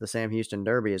misses the Sam Houston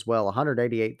Derby as well.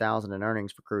 188,000 in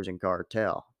earnings for Cruisin'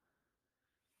 Cartel.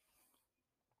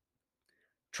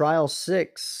 Trial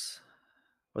 6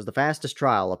 was the fastest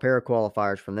trial. A pair of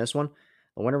qualifiers from this one.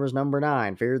 The winner was number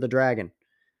 9, Fear the Dragon.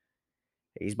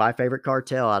 He's by Favorite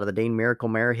Cartel out of the Dean Miracle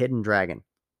mare, Hidden Dragon.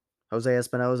 Jose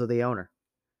Espinoza, the owner.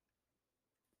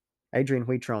 Adrian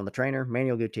Huitron, the trainer.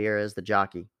 Manuel Gutierrez, the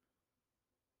jockey.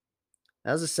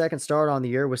 That was his 2nd start on the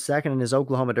year. Was 2nd in his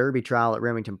Oklahoma Derby trial at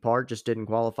Remington Park. Just didn't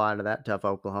qualify to that tough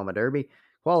Oklahoma Derby.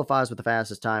 Qualifies with the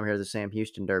fastest time here at the Sam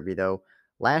Houston Derby, though.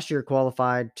 Last year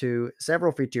qualified to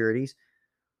several futurities.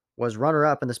 Was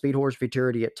runner-up in the Speed Horse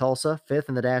Futurity at Tulsa. 5th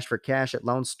in the Dash for Cash at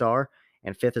Lone Star.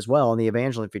 And 5th as well in the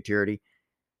Evangeline Futurity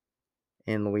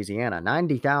in Louisiana.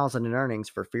 90,000 in earnings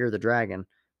for Fear the Dragon,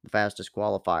 the fastest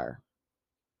qualifier.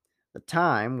 The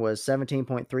time was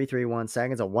 17.331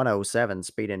 seconds, a 107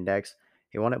 speed index.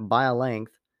 He won it by a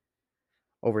length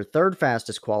over 3rd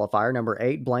fastest qualifier, number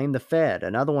 8, Blame the Fed,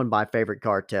 another one by Favorite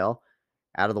Cartel.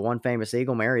 Out of the One Famous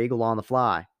Eagle mare, Eagle on the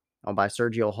Fly, owned by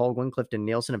Sergio Holguin, Clifton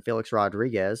Nielsen, and Felix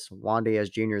Rodriguez. Juan Diaz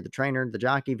Jr., the trainer, the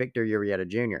jockey, Victor Urieta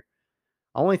Jr.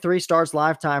 Only 3 starts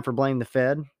lifetime for Blame the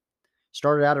Fed.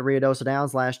 Started out at Ruidoso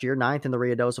Downs last year, 9th in the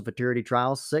Ruidoso Futurity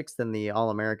Trials, 6th in the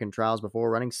All-American Trials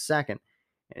before running 2nd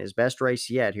in his best race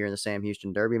yet here in the Sam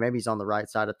Houston Derby. Maybe he's on the right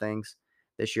side of things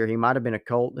this year. He might have been a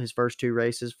colt his first 2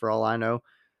 races, for all I know.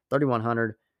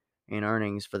 3,100 in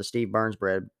earnings for the Steve Burns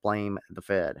bred Blame the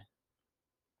Fed.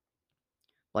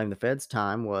 Blame the Fed's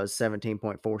time was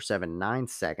 17.479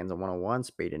 seconds, a 101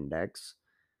 speed index.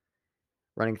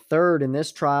 Running third in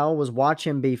this trial was Watch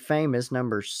Him Be Famous,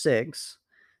 number 6.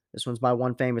 This one's by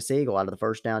One Famous Eagle out of the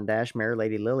First Down Dash mare,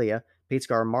 Lady Lilia. Pete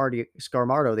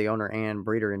Scarmardo, the owner and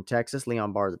breeder in Texas.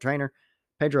 Leon Barr, the trainer.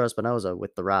 Pedro Espinoza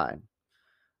with the ride.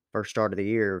 First start of the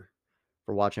year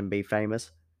for Watch Him Be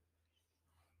Famous.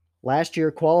 Last year,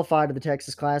 qualified to the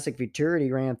Texas Classic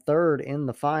Futurity, ran third in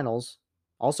the finals.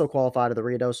 Also qualified to the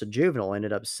Ruidoso Juvenile,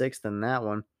 ended up 6th in that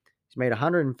one. He's made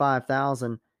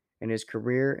 $105,000 in his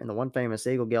career in the One Famous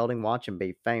Eagle gelding. Watch Him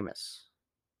Be Famous.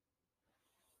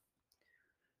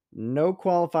 No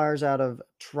qualifiers out of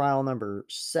trial number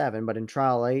 7, but in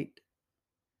trial 8,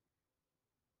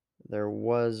 there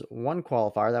was one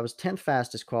qualifier. That was 10th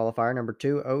fastest qualifier, number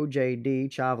 2, OJD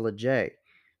Chavala J.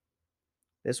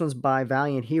 This one's by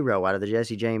Valiant Hero out of the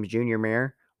Jesse James Jr.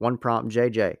 mare, One Prompt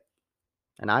JJ.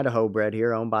 An Idaho bred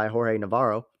here owned by Jorge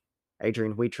Navarro.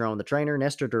 Adrian Huitron, the trainer.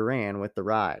 Nestor Duran with the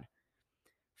ride.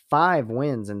 5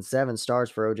 wins and 7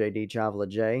 starts for OJD Chavala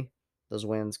J. Those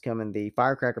wins come in the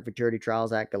Firecracker Futurity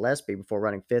Trials at Gillespie before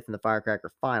running 5th in the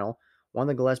Firecracker Final. Won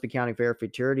the Gillespie County Fair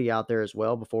Futurity out there as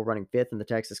well before running 5th in the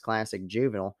Texas Classic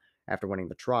Juvenile after winning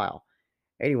the trial.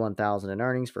 81,000 in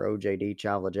earnings for OJD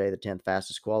Chavala J, the 10th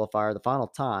fastest qualifier. The final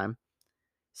time,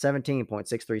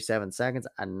 17.637 seconds,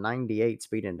 a 98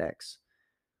 speed index.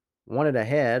 Wanted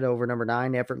ahead over number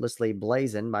 9, Effortlessly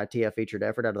Blazing by TF Featured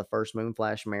Effort out of the First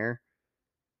Moonflash mare.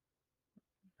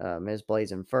 Ms.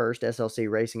 Blazing first. SLC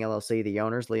Racing LLC, the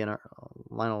owners.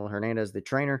 Lionel Hernandez, the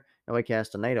trainer. Noe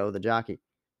Castaneda, the jockey.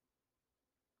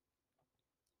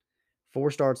 4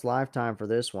 starts lifetime for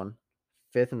this one.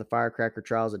 5th in the Firecracker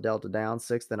Trials at Delta Downs.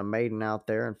 6th in a maiden out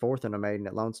there. And 4th in a maiden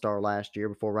at Lone Star last year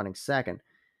before running 2nd in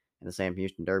the Sam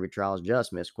Houston Derby Trials.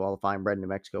 Just missed qualifying. Bred in New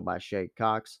Mexico by Shea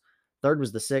Cox. 3rd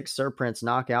was the 6th Sir Prince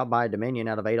Knockout by Dominion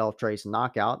out of Adolph Trace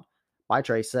Knockout by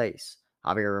Trace Ace.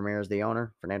 Javier Ramirez, the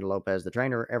owner. Fernando Lopez, the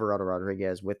trainer. Everardo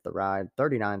Rodriguez with the ride.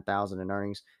 39,000 in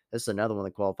earnings. This is another one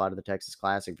that qualified to the Texas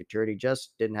Classic Futurity.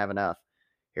 Just didn't have enough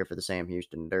here for the Sam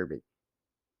Houston Derby.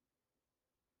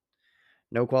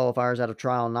 No qualifiers out of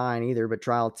Trial 9 either, but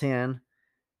Trial 10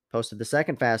 posted the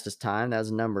second fastest time. That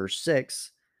was number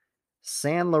 6,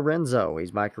 San Lorenzo.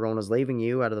 He's by Corona's Leaving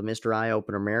You out of the Mr. Eye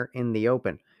Opener mare in the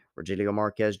Open. Virgilio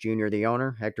Marquez Jr., the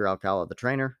owner. Hector Alcala, the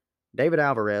trainer. David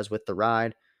Alvarez with the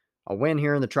ride. A win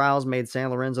here in the trials made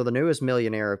San Lorenzo the newest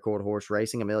millionaire of quarter horse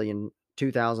racing,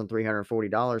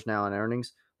 $1,002,340 now in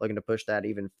earnings. Looking to push that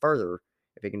even further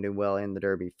if he can do well in the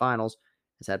Derby finals.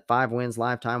 Has had 5 wins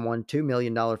lifetime, won $2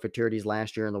 million futurities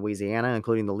last year in Louisiana,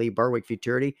 including the Lee Berwick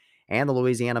Futurity and the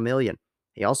Louisiana Million.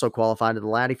 He also qualified to the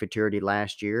Laddie Futurity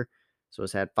last year, so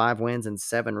has had 5 wins in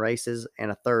 7 races and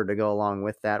a third to go along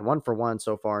with that. 1 for 1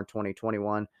 so far in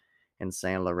 2021 in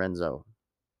San Lorenzo.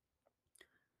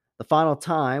 The final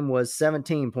time was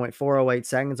 17.408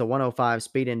 seconds, a 105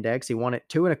 speed index. He won it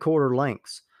 2 1/4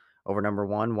 lengths over number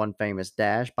 1, One Famous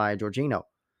Dash by Giorgino.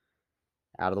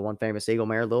 Out of the One Famous Eagle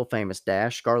mare, Lil Famous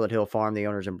Dash. Scarlet Hill Farm, the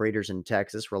owners and breeders in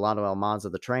Texas. Rolando Almanza,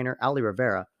 the trainer. Ali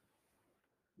Rivera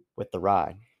with the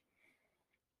ride.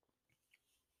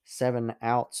 7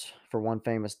 outs for One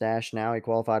Famous Dash now. He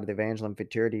qualified to the Evangeline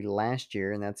Futurity last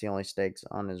year, and that's the only stakes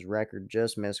on his record.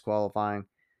 Just missed qualifying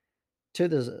to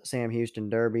the Sam Houston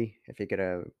Derby. If he could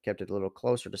have kept it a little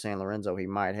closer to San Lorenzo, he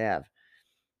might have.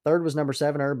 3rd was number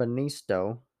 7,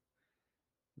 Urbanisto.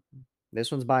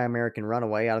 This one's by American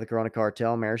Runaway out of the Corona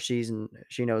Cartel mare. She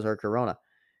knows her Corona.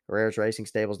 Herrera's Racing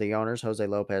Stables, the owners. Jose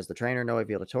Lopez, the trainer. Noe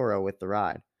Villatoro with the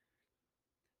ride.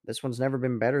 This one's never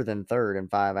been better than 3rd in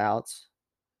 5 outs.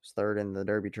 It's 3rd in the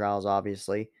Derby trials,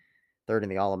 obviously. 3rd in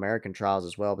the All-American trials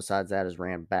as well. Besides that, is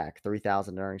ran back.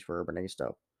 3,000 earnings for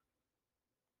Urbanisto.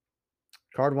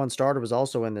 Card 1 starter was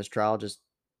also in this trial, just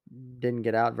didn't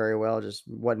get out very well, just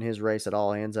wasn't his race at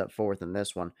all. He ends up 4th in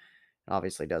this one.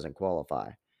 Obviously doesn't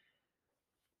qualify.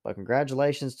 But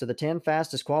congratulations to the 10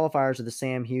 fastest qualifiers of the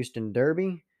Sam Houston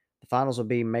Derby. The finals will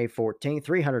be May 14th,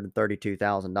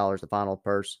 $332,000, the final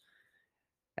purse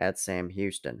at Sam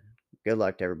Houston. Good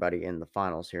luck to everybody in the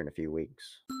finals here in a few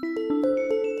weeks.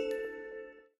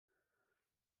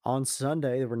 On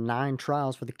Sunday, there were 9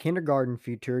 trials for the kindergarten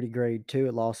futurity grade 2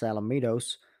 at Los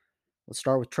Alamitos. Let's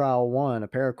start with trial 1, a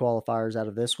pair of qualifiers out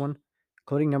of this one,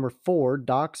 including number 4,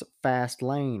 Doc's Fast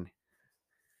Lane.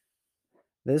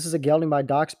 This is a gelding by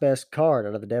Doc's Best Card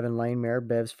out of the Devon Lane mare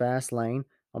Bev's Fast Lane,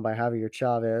 owned by Javier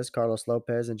Chavez, Carlos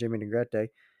Lopez, and Jimmy Negrete.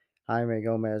 Jaime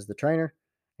Gomez, the trainer,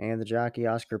 and the jockey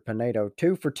Oscar Pinedo.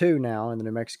 2 for 2 now in the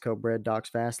New Mexico bred Doc's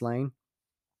Fast Lane.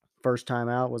 First time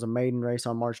out was a maiden race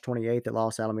on March 28th at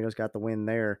Los Alamitos. Got the win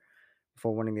there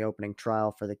before winning the opening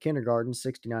trial for the kindergarten,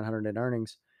 6,900 in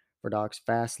earnings for Doc's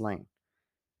Fast Lane.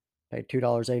 Paid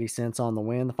 $2.80 on the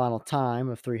win. The final time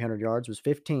of 300 yards was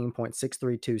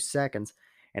 15.632 seconds,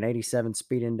 an 87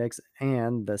 speed index,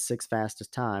 and the sixth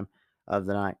fastest time of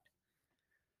the night.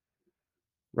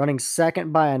 Running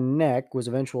second by a neck was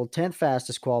eventual 10th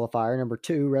fastest qualifier, number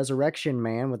 2, Resurrection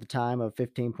Man, with a time of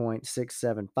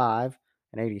 15.675,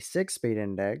 an 86 speed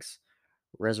index.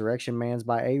 Resurrection Man's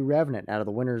by A. Revenant out of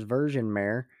the winner's version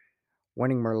mare,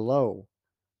 winning Merlot.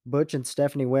 Butch and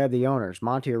Stephanie Webb, the owners.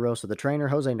 Monte Arosa, the trainer.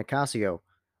 Jose Nicasio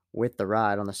with the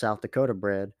ride on the South Dakota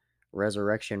bred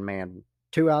Resurrection Man.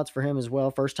 2 outs for him as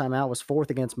well. First time out was 4th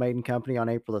against Maiden Company on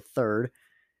April the 3rd.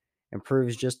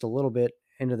 Improves just a little bit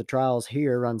into the trials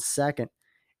here. Runs second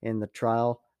in the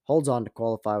trial. Holds on to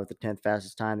qualify with the 10th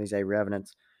fastest time. These A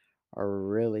Revenants are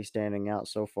really standing out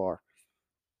so far.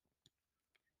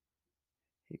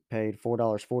 He paid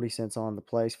 $4.40 on the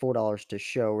place, $4 to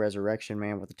show Resurrection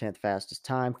Man with the 10th fastest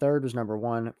time. Third was number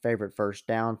 1, Favorite First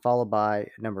Down, followed by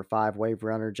number 5, Wave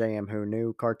Runner, JM Who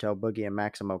Knew, Cartel Boogie, and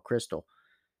Maximo Crystal.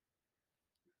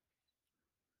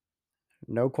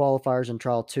 No qualifiers in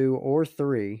trial 2 or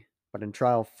 3, but in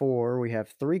trial 4, we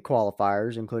have 3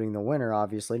 qualifiers, including the winner,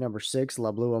 obviously, number 6,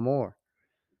 La Blue Amour.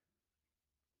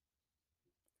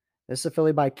 This is a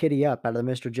filly by Kitty Up out of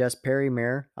the Mr. Jess Perry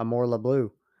mare, Amour La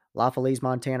Blue. La Feliz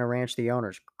Montana Ranch, the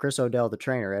owners. Chris Odell, the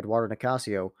trainer. Eduardo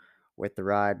Nicasio with the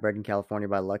ride. Bred in California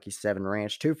by Lucky 7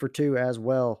 Ranch. 2 for 2 as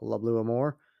well, La Blue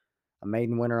Amour. A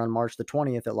maiden winner on March the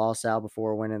 20th at Los Al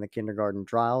before winning the kindergarten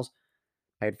trials.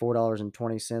 Paid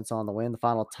 $4.20 on the win. The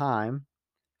final time,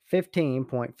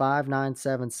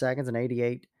 15.597 seconds and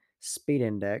 88 speed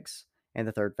index, and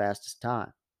the third fastest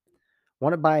time.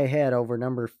 Won it by a head over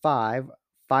number 5,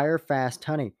 Fire Fast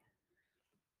Honey.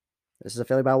 This is a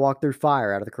filly by Walk Through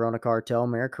Fire out of the Corona Cartel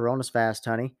mare. Corona's Fast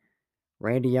Honey.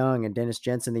 Randy Young and Dennis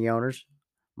Jensen, the owners.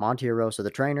 Monte Arosa, the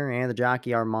trainer, and the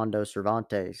jockey Armando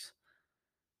Cervantes.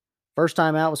 First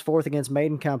time out was 4th against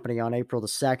Maiden Company on April the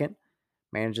 2nd.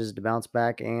 Manages to bounce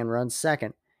back and run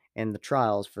second in the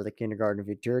trials for the kindergarten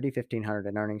futurity. 1,500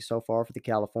 in earnings so far for the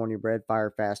California bred Fire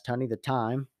Fast Honey. The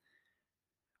time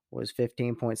was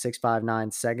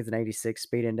 15.659 seconds and 86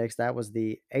 speed index. That was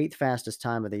the 8th fastest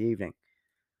time of the evening.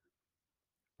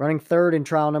 Running third in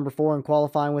trial number 4 and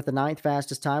qualifying with the 9th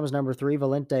fastest time was number 3,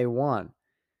 Valente 1.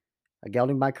 A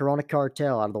gelding by Corona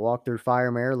Cartel out of the Walk Through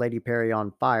Fire mare, Lady Perry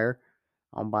on Fire,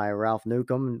 owned by Ralph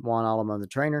Newcomb, Juan Alamo the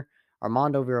trainer,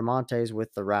 Armando Viramontes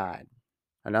with the ride.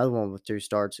 Another one with 2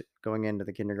 starts going into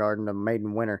the kindergarten, a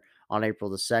maiden winner on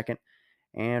April the 2nd,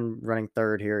 and running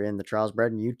third here in the trials,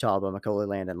 bred in Utah by Macaulay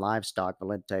Land and Livestock,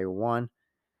 Valente 1,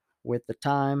 with the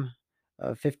time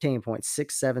of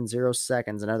 15.670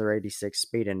 seconds, another 86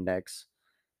 speed index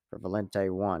for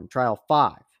Valente 1. Trial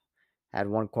 5 had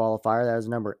 1 qualifier. That was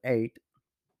number 8,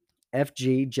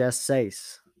 FG Jess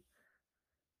Sace.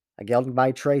 A gelding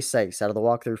by Trey Sace out of the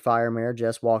Walk Through Fire mare,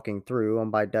 Jess Walking Through,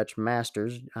 owned by Dutch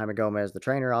Masters, Jaime Gomez, the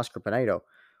trainer, Oscar Pinedo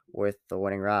with the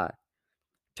winning ride.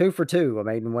 2 for 2, a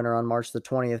maiden winner on March the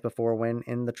 20th before a win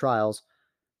in the trials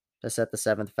to set the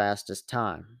 7th fastest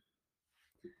time.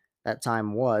 That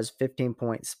time was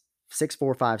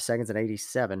 15.645 seconds and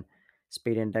 87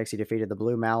 speed index. He defeated the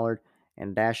Blue Mallard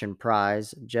and Dash and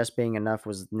Prize. Just Being Enough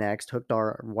was next. Hooked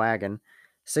Our Wagon,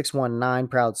 619,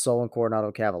 Proud Soul, and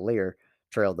Coronado Cavalier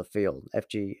trailed the field.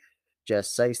 FG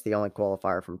Jess Sace, the only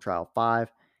qualifier from Trial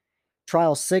 5.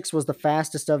 Trial 6 was the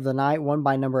fastest of the night, won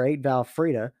by number 8,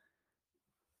 Valfrida.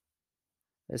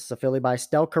 This is a filly by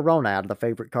Stel Corona out of the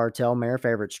Favorite Cartel mare,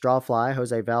 Favorite Strawfly,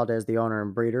 Jose Valdez, the owner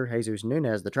and breeder, Jesus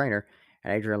Nunez, the trainer,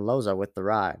 and Adrian Loza with the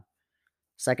ride.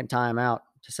 Second time out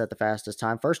to set the fastest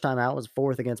time. First time out was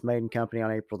 4th against Maiden Company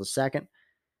on April the 2nd.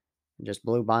 Just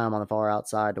blew by him on the far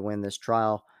outside to win this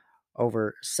trial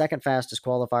over second fastest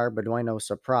qualifier, Beduino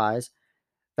Surprise.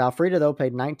 Valfrida, though,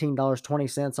 paid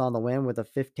 $19.20 on the win with a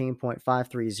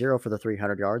 15.530 for the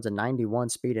 300 yards, a 91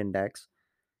 speed index.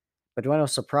 Beduino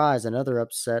Surprise, another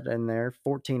upset in there,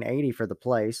 1480 for the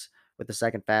place with the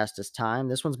second fastest time.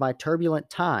 This one's by Turbulent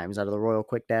Times out of the Royal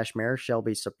Quick Dash mare,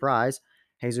 Shelby Surprise,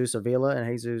 Jesus Avila and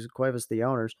Jesus Cuevas, the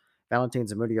owners. Valentin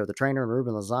Zamudio, the trainer, and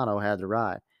Ruben Lozano had the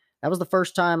ride. That was the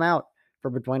first time out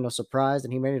for Beduino Surprise,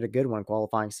 and he made it a good one,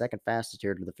 qualifying second fastest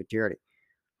here to the Futurity.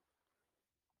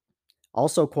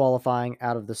 Also qualifying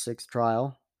out of the sixth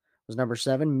trial was number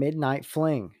 7, Midnight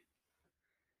Fling,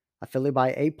 a filly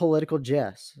by Apolitical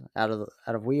Jess, out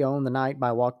of We Own the Night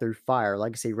by Walk Through Fire,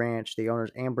 Legacy Ranch, the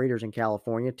owners and breeders in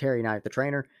California, Terry Knight, the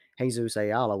trainer, Jesus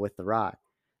Ayala with the ride.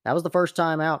 That was the first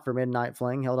time out for Midnight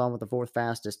Fling, held on with the fourth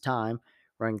fastest time,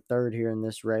 running third here in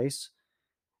this race.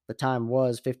 The time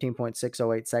was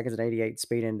 15.608 seconds and 88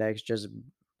 speed index, just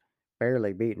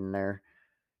barely beaten there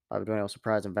by Beduino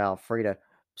Surprise and Valfrida,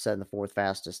 setting the fourth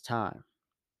fastest time.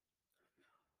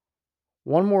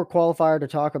 One more qualifier to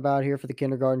talk about here for the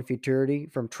Kindergarten Futurity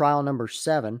from trial number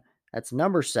 7. That's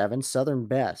number 7, Southern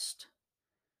Best.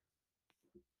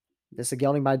 This is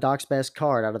gelding by Doc's Best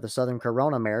Card out of the Southern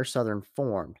Corona mare, Southern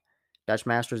Formed. Dutch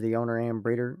Masters, the owner and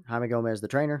breeder, Jaime Gomez, the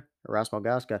trainer, Erasmo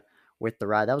Gasca with the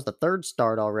ride. That was the third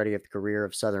start already of the career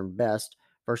of Southern Best.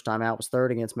 First time out was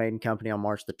third against Maiden Company on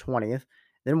March the 20th.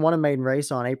 Then won a maiden race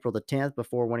on April the 10th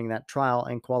before winning that trial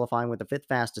and qualifying with the fifth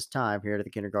fastest time here to the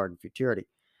Kindergarten Futurity.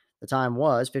 The time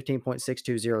was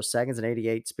 15.620 seconds and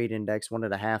 88 speed index,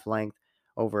 1.5 length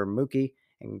over Mookie,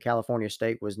 and California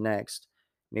State was next.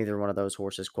 Neither one of those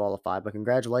horses qualified, but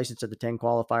congratulations to the 10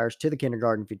 qualifiers to the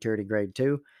Kindergarten Futurity Grade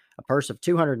 2. A purse of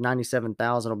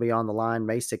 $297,000 will be on the line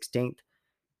May 16th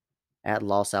at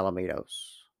Los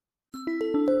Alamitos.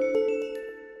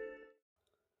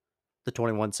 The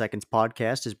 21 Seconds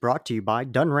podcast is brought to you by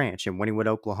Dunn Ranch in Wynnewood,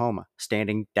 Oklahoma.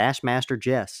 Standing Dash Master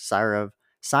Jess, sire of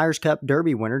Sires Cup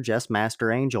Derby winner Jess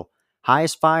Master Angel.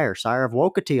 Highest Fire, sire of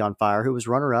Wokati on Fire, who was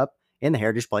runner-up in the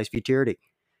Heritage Place Futurity.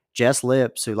 Jess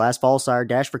Lips, who last fall sire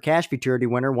Dash for Cash Futurity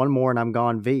winner, One More and I'm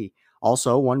Gone V.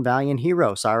 Also, One Valiant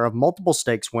Hero, sire of multiple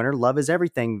stakes winner, Love is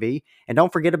Everything V. And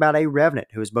don't forget about A Revenant,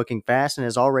 who is booking fast and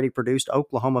has already produced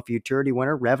Oklahoma Futurity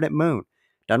winner, Revenant Moon.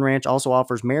 Dunn Ranch also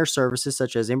offers mare services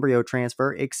such as embryo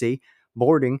transfer, ICSI,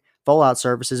 boarding, foal-out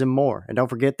services, and more. And don't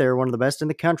forget they're one of the best in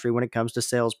the country when it comes to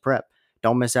sales prep.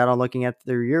 Don't miss out on looking at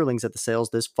their yearlings at the sales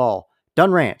this fall.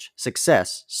 Dunn Ranch,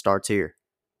 success starts here.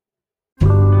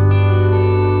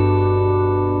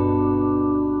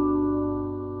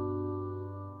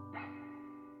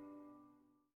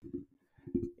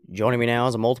 Joining me now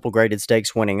is a multiple graded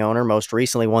stakes winning owner. Most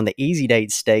recently won the Easy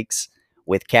Date Stakes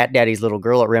with Cat Daddy's Little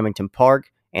Girl at Remington Park,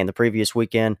 and the previous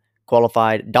weekend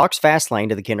qualified Doc's Fast Lane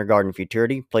to the Kindergarten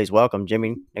Futurity. Please welcome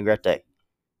Jimmy Negrete.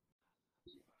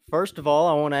 First of all,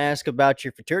 I want to ask about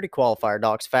your Futurity qualifier,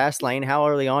 Doc's Fast Lane. How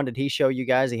early on did he show you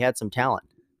guys he had some talent?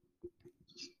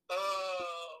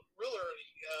 Real early.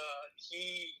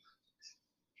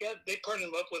 They partnered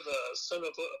him up with a son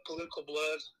of Political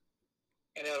Blood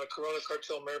and have a Corona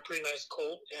Cartel mare, pretty nice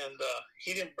colt. And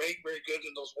he didn't break very good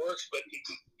in those works, but he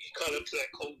caught up to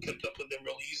that colt, kept up with them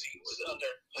real easy. He was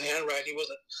under a hand ride. He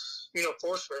wasn't,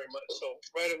 forced very much. So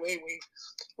right away,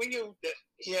 we knew that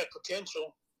he had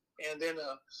potential. And then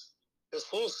his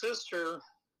full sister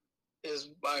is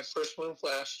by First Moon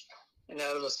Flash, and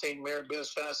out of the same mare,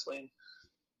 Biz Fastlane.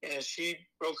 And she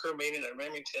broke her maiden at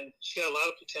Remington. She had a lot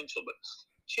of potential, but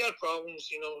she had problems,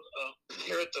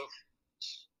 here at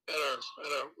our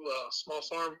small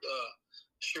farm.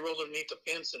 She rolled underneath the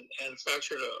fence and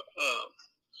fractured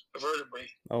a vertebrae.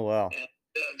 Oh, wow. And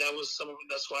that was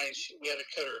that's why we had to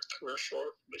cut her career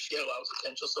short, but she had a lot of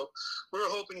potential. So we were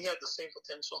hoping he had the same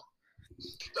potential.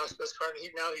 Doc's Best Card.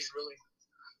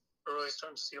 We're really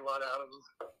starting to see a lot out of him.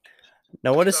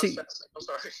 Now, what is he? I'm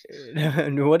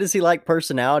sorry. What is he like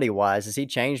personality-wise? Has he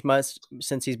changed much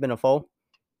since he's been a foal?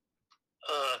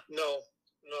 No.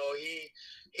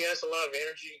 He has a lot of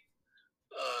energy,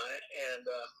 and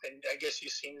I guess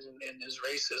you've seen in his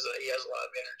races he has a lot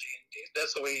of energy.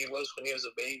 That's the way he was when he was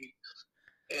a baby,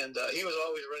 and he was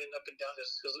always running up and down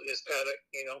his paddock,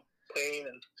 playing.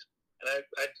 And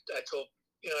I told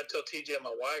TJ,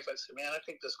 my wife, I said, man, I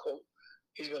think this colt,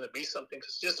 he's going to be something,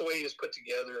 because just the way he was put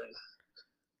together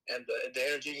and the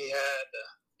energy he had,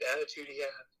 the attitude he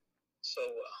had. So,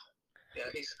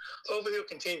 hopefully he'll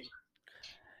continue.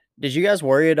 Did you guys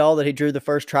worry at all that he drew the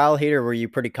first trial heat, or were you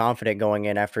pretty confident going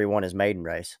in after he won his maiden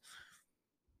race?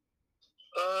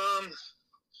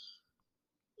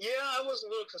 Yeah, I was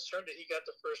a little concerned that he got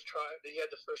the first trial.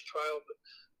 But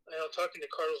talking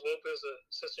to Carlos Lopez, the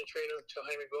assistant trainer to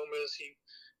Jaime Gomez, he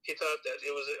thought that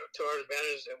it was to our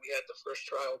advantage that we had the first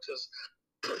trial, because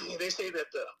they say that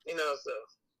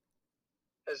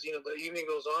as the evening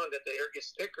goes on, that the air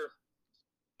gets thicker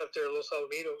up there at Los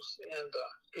Alamitos, and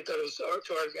he thought it was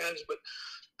to our advantage. But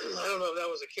I don't know if that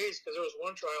was the case, because there was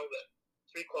one trial that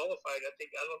he qualified. I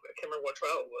can't remember what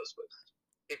trial it was, but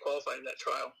he qualified in that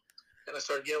trial. And I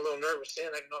started getting a little nervous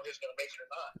then. I didn't know if he was going to make it or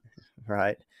not.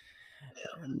 Right.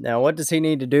 Now, what does he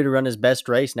need to do to run his best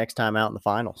race next time out in the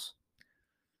finals?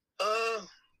 Uh,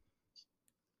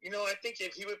 I think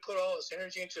if he would put all his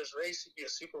energy into his race, he'd be a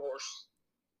super horse.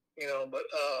 But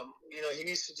he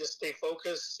needs to just stay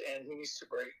focused and he needs to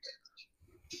break.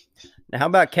 Now, how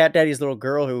about Cat Daddy's little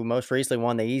girl who most recently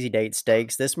won the Easy Date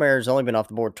Stakes? This mare's only been off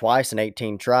the board twice in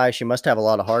 18 tries. She must have a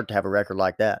lot of heart to have a record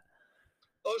like that.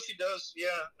 Oh, she does. Yeah.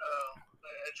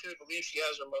 I truly believe she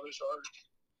has her mother's heart.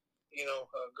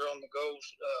 Girl on the go.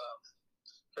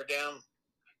 Her dam.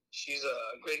 She's a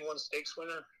grade 1 stakes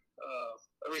winner,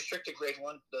 a restricted grade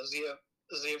 1, the Zia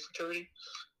fraternity.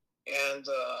 And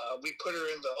we put her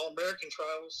in the All-American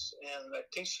trials, and I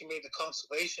think she made the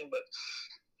consolation, but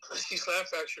she slap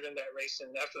fractured in that race,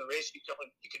 and after the race, you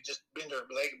could just bend her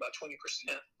leg about 20%.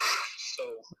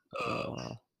 So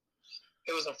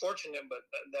it was unfortunate, but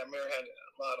that mare had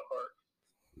a lot of heart.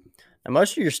 Now,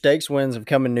 most of your stakes wins have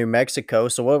come in New Mexico,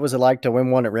 so what was it like to win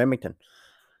one at Remington?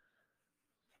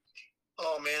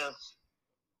 Oh, man.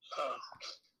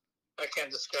 I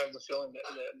can't describe the feeling that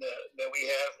we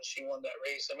have when she won that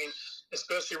race. I mean,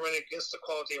 especially running against the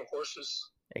quality of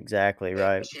horses. Exactly,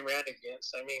 right. She ran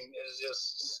against. I mean,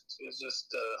 it's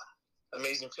just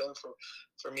amazing feeling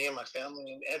for me and my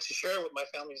family, and to share it with my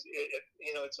family.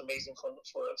 It's amazing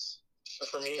for us.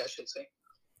 For me, I should say.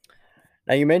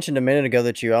 Now, you mentioned a minute ago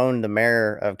that you owned the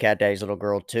mare of Cat Daddy's little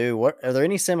girl too. What are there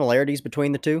any similarities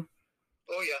between the two?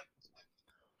 Oh yeah,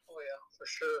 for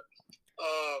sure.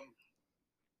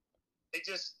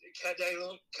 Cat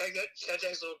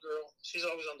Daddy's little girl. She's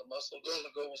always on the muscle. Girl on the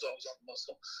go was always on the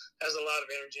muscle. Has a lot of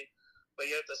energy, but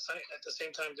yet at the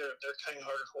same time they're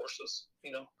kind-hearted horses.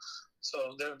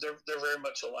 So they're very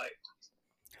much alike.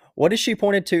 What is she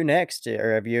pointed to next,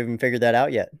 or have you even figured that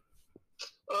out yet?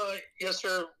 Yes,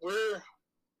 sir. We're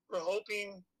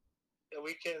hoping that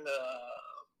we can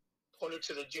point her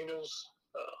to the Junos,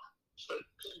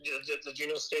 the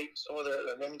Juno State, over there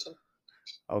at Remington.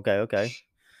 Okay.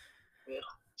 Yeah.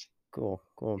 Cool.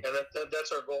 Yeah,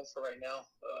 that's our goal for right now.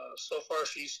 So far,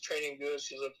 she's training good.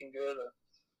 She's looking good.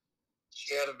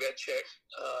 She had a vet check,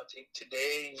 I think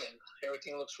today, and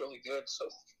everything looks really good. So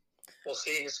we'll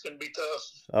see. It's going to be tough.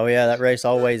 Oh yeah, that race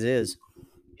always is.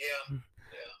 Yeah.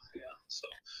 So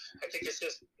I think it's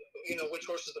just which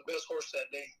horse is the best horse that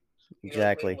day.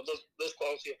 Exactly. Those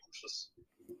quality of horses.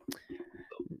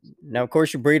 Now, of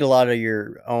course, you breed a lot of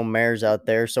your own mares out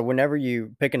there. So whenever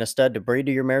you picking a stud to breed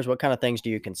to your mares, what kind of things do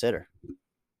you consider?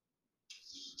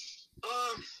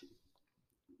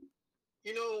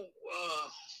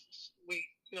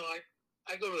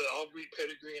 I go to the all breed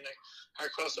pedigree and I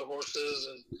cross the horses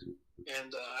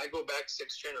and I go back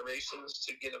 6 generations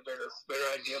to get a better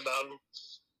idea about them.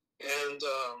 And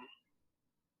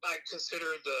I consider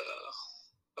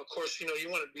of course, you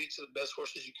want to breed to the best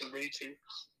horses you can breed to.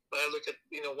 But I look at,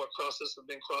 what crosses have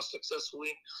been crossed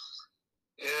successfully.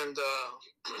 And,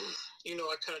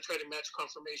 I kind of try to match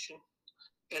conformation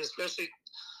and especially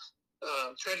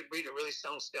try to breed a really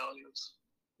sound stallions,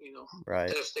 right.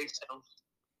 That have stayed sound.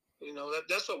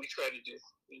 That's what we try to do,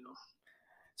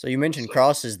 So you mentioned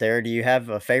crosses there. Do you have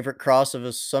a favorite cross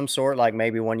of some sort, like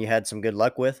maybe one you had some good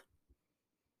luck with?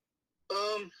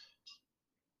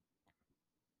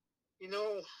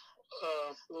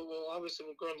 Well, obviously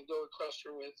we're going to go across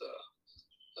here with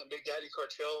a Big Daddy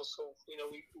Cartel, so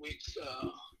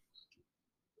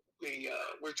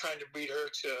we're trying to breed her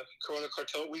to Corona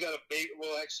Cartel. We got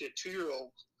actually a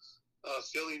 2-year-old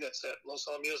filly that's at Los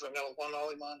Alamitos right now with Juan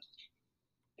Aliman,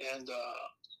 and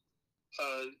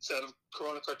it's out of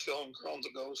Corona Cartel and Girl on the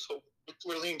Go. So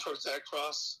we're leaning towards that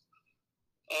cross.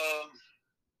 I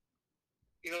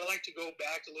like to go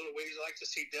back a little ways. I like to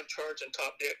see depth charge and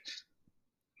top dip.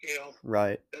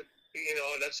 Right.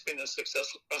 That's been a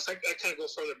successful process. I kind of go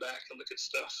further back and look at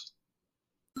stuff.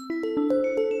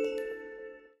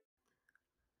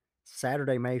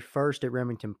 Saturday, May 1st at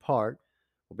Remington Park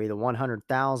will be the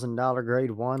 $100,000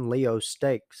 Grade 1 Leo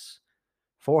Stakes.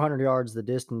 400 yards the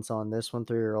distance on this one,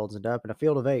 3-year-olds and up, in a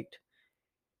field of 8.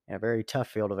 And a very tough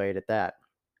field of 8 at that,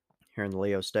 here in the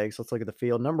Leo Stakes. Let's look at the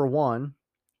field. Number 1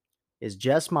 is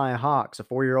Jess My Hawks, a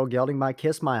 4-year-old gelding by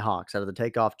Kiss My Hawks out of the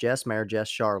Takeoff Jess mare,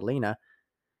 Jess Charlena.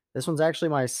 This one's actually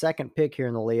my second pick here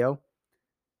in the Leo.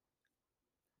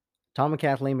 Tom and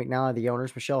Kathleen McNally, the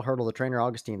owners, Michelle Hurdle, the trainer,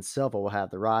 Augustine Silva will have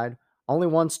the ride. Only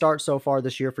one start so far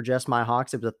this year for Jess My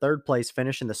Hawks. It was a 3rd place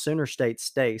finish in the Sooner State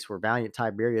Stakes, where Valiant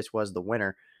Tiberius was the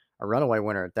winner, a runaway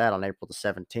winner at that on April the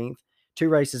 17th. 2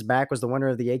 races back was the winner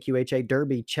of the AQHA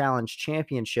Derby Challenge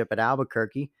Championship at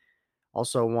Albuquerque.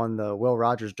 Also won the Will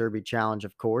Rogers Derby Challenge,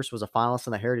 of course, was a finalist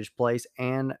in the Heritage Place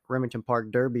and Remington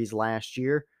Park Derbies last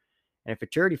year. and a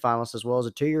futurity finalist, as well as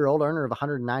a 2-year-old earner of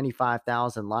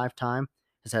 195,000 lifetime.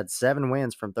 Has had 7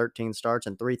 wins from 13 starts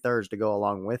and 3/3 to go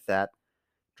along with that.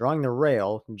 Drawing the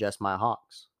rail, Just My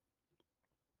Hawks.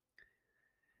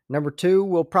 Number 2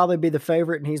 will probably be the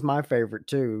favorite, and he's my favorite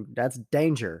too. That's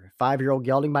Danger, 5-year-old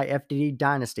gelding by FDD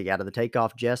Dynasty out of the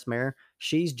Takeoff Jess mare.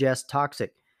 She's just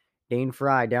toxic. Dean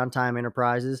Fry, Downtime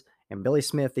Enterprises, and Billy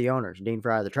Smith, the owners. Dean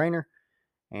Fry, the trainer,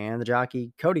 and the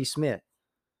jockey, Cody Smith.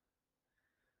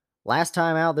 Last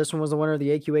time out, this one was the winner of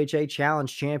the AQHA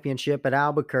Challenge Championship at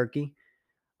Albuquerque.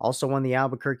 Also won the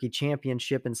Albuquerque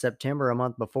Championship in September. A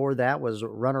month before that was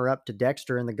runner-up to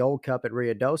Dexter in the Gold Cup at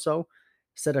Ruidoso.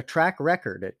 Set a track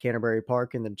record at Canterbury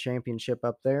Park in the championship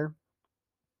up there.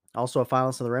 Also a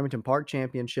finalist in the Remington Park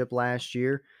Championship last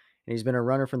year. And he's been a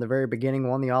runner from the very beginning.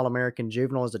 Won the All-American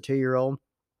Juvenile as a 2-year-old.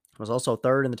 Was also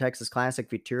third in the Texas Classic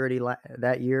Futurity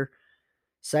that year.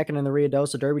 Second in the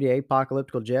Ruidoso Derby to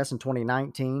Apocalyptical Jess in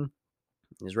 2019.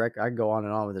 His record, I could go on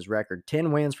and on with his record.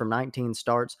 10 wins from 19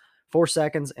 starts, 4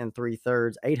 seconds and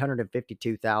 3/3,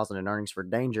 852,000 in earnings for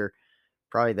Danger.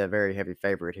 Probably the very heavy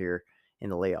favorite here in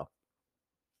the Leo.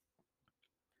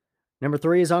 Number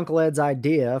 3 is Uncle Ed's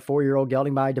Idea, 4-year-old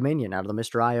gelding by Dominion out of the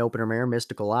Mr. Eye Opener mare,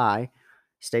 Mystical Eye.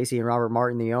 Stacy and Robert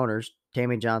Martin, the owners.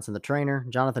 Tammy Johnson, the trainer.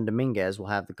 Jonathan Dominguez will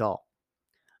have the call.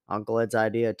 Uncle Ed's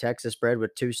Idea, Texas bred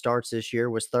with 2 starts this year,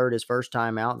 was third his first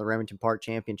time out in the Remington Park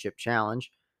Championship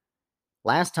Challenge.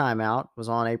 Last time out was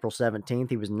on April 17th.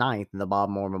 He was 9th in the Bob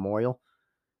Moore Memorial.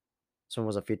 This one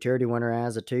was a futurity winner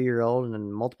as a 2-year-old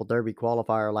and multiple Derby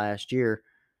qualifier last year.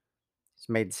 He's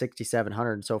made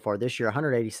 6,700 so far this year,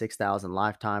 186,000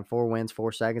 lifetime, 4 wins,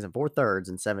 4 seconds, and 4/3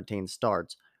 in 17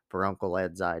 starts for Uncle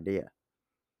Ed's Idea.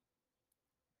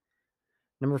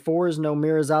 Number 4 is No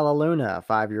Mirazala Luna, a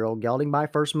 5-year-old gelding by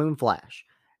First Moon Flash.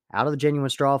 Out of the Genuine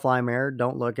Strawfly mare,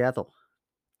 Don't Look Ethel.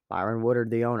 Byron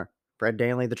Woodard, the owner. Fred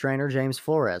Danley, the trainer. James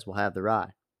Flores will have the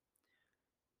ride.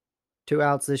 2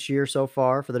 outs this year so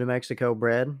far for the New Mexico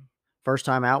bred. First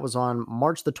time out was on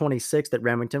March the 26th at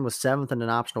Remington, was 7th in an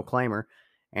optional claimer.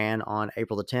 And on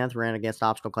April the 10th, ran against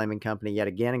Optional Claiming Company yet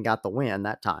again and got the win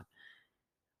that time.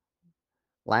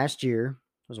 Last year,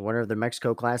 was winner of the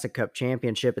Mexico Classic Cup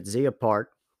Championship at Zia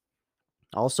Park.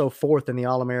 Also 4th in the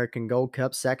All-American Gold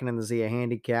Cup, 2nd in the Zia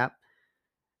Handicap.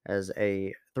 As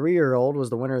a 3-year-old, was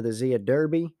the winner of the Zia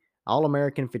Derby.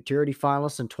 All-American Futurity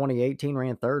finalist in 2018,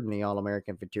 ran 3rd in the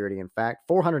All-American Futurity. In fact,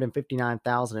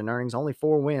 459,000 in earnings, only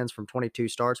 4 wins from 22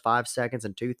 starts, 5 seconds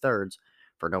and 2/3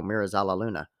 for No Mirazala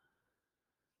Luna.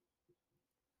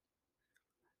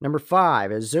 Number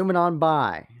 5 is Zoomin' On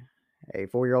By, a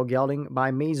 4-year-old gelding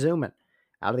by Me Zoomin'.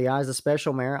 Out of the Eyes of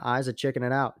Special mare, Eyes of Chicken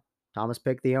It Out. Thomas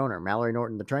Pick, the owner. Mallory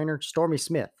Norton, the trainer. Stormy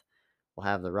Smith will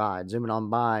have the ride. Zoomin' On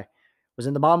By was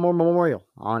in the Bob Moore Memorial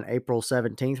on April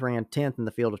 17th, ran 10th in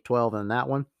the field of 12 in that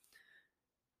one.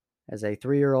 As a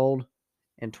 3-year-old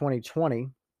in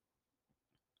 2020,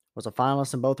 was a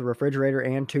finalist in both the Refrigerator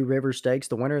and Two Rivers Stakes,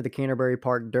 the winner of the Canterbury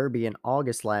Park Derby in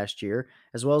August last year,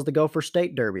 as well as the Gopher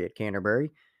State Derby at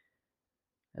Canterbury.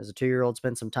 As a 2-year-old,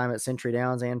 spent some time at Century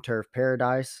Downs and Turf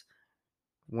Paradise,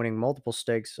 winning multiple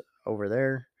stakes over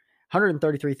there.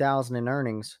 133,000 in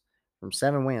earnings from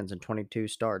 7 wins and 22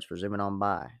 starts for Zooming On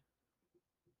By.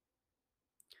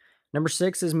 Number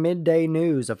 6 is Midday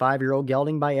News, a 5-year-old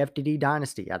gelding by FDD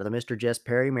Dynasty out of the Mr. Jess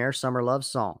Perry mare Summer Love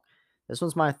Song. This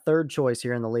one's my 3rd choice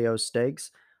here in the Leo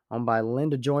Stakes, owned by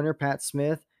Linda Joyner, Pat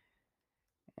Smith,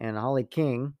 and Holly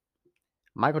King.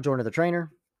 Michael Joyner, the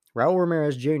trainer. Raul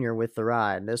Ramirez Jr. with the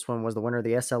ride. This one was the winner of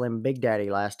the SLM Big Daddy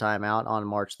last time out on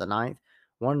March the 9th.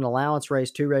 Won an allowance race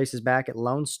 2 races back at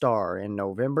Lone Star in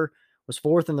November. Was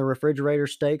 4th in the Refrigerator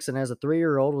Stakes, and as a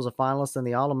 3-year-old was a finalist in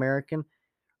the All-American,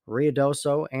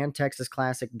 Ruidoso, and Texas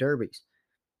Classic Derbies.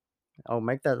 Oh,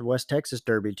 make that West Texas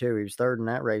Derby too. He was 3rd in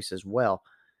that race as well.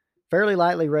 Fairly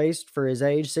lightly raced for his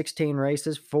age, 16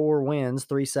 races, 4 wins,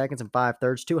 3 seconds and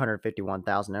 5/3,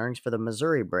 251,000 earnings for the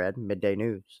Missouri bred Midday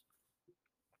News.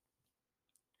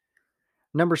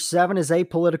 Number 7 is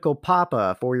Apolitical Papa,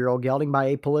 a 4-year-old gelding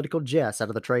by Apolitical Jess out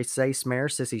of the Trace Ace mare,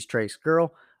 Sissy's Trace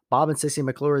Girl. Bob and Sissy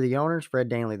McClure, the owners. Fred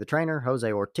Danley, the trainer. Jose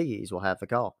Ortiz will have the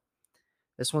call.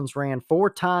 This one's ran 4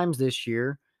 times this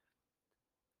year.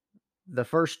 The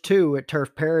first 2 at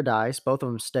Turf Paradise, both of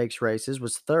them stakes races,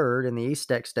 was 3rd in the East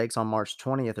Deck Stakes on March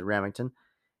 20th at Remington.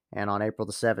 And on April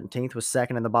the 17th was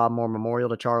 2nd in the Bob Moore Memorial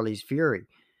to Charlie's Fury.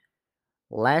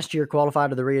 Last year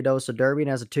qualified to the Ruidoso Derby,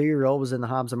 and as a 2-year-old was in the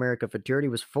Hobbs America Futurity,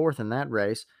 was 4th in that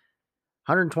race.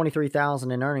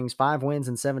 123,000 in earnings, 5 wins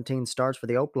and 17 starts for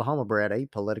the Oklahoma bred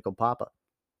Apolitical Papa.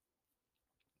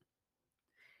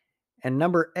 And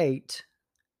number 8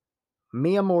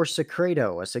 Mia Moore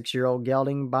Secreto, a 6-year-old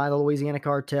gelding by the Louisiana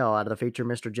Cartel out of the feature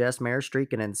Mr. Jess Mare,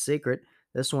 Streaking in Secret.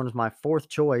 This one is my fourth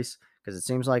choice because it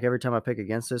seems like every time I pick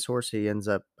against this horse, he ends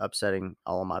up upsetting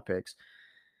all of my picks.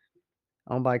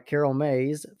 Owned by Carol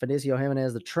Mays, Fenicio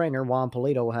Jimenez, the trainer. Juan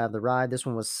Polito will have the ride. This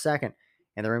one was second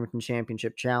in the Remington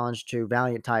Championship Challenge to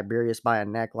Valiant Tiberius by a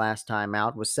neck last time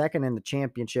out. Was second in the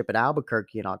championship at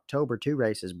Albuquerque in October, 2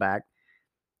 races back.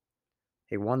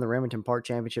 He won the Remington Park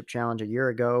Championship Challenge a year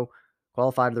ago,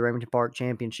 qualified to the Remington Park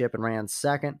Championship and ran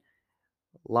second.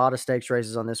 A lot of stakes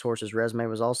races on this horse's resume.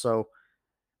 Was also,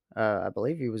 I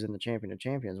believe he was in the Champion of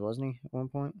Champions, wasn't he, at one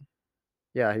point?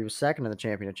 Yeah, he was second in the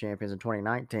Champion of Champions in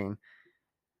 2019.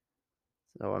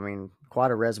 So, I mean, quite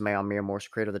a resume on Mia Moore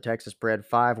Secreto, the Texas bred.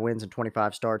 5 wins and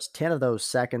 25 starts, 10 of those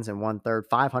seconds and 1/3,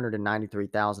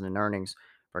 593,000 in earnings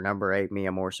for number 8, Mia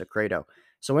Moore Secreto.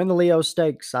 So in the Leo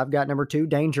Stakes, I've got number 2,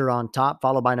 Danger on top,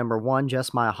 followed by number 1,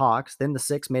 Just My Hawks, then the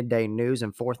 6, Midday News,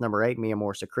 and 4th, number 8, Mia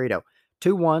Moore Secreto.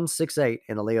 2-1, 6-8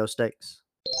 in the Leo Stakes.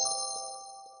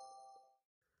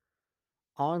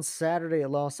 On Saturday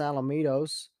at Los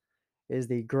Alamitos is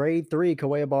the Grade 3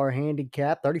 Cahuilla Bar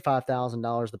Handicap,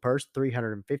 $35,000 the purse,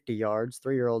 350 yards.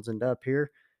 3-year-olds end up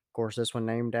here. Of course, this one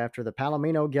named after the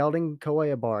Palomino gelding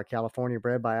Cahuilla Bar, California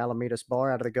bred by Alamitos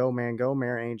Bar out of the Go Man Go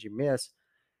mare Angie Miss.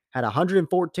 Had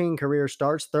 114 career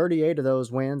starts, 38 of those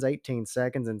wins, 18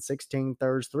 seconds and 16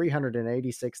 thirds,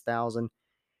 386,000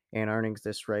 in earnings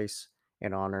this race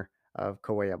in honor of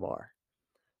Cahuilla Bar.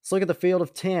 Let's look at the field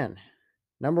of 10.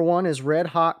 Number 1 is Red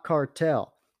Hawk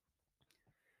Cartel.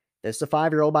 This is a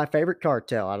 5-year-old by Favorite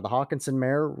Cartel out of the Hawkinson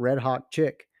mare, Red Hawk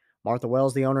Chick. Martha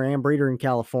Wells, the owner and breeder in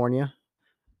California.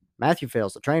 Matthew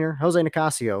Fales, the trainer. Jose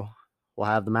Nicasio will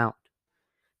have the mount.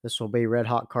 This will be Red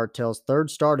Hawk Cartel's 3rd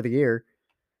start of the year.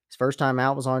 His first time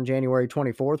out was on January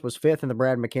 24th, was 5th in the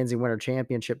Brad McKenzie Winter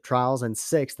Championship Trials, and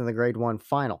 6th in the Grade 1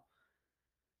 Final.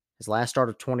 His last start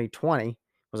of 2020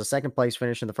 was a second-place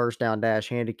finish in the First Down Dash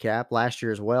Handicap. Last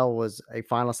year as well was a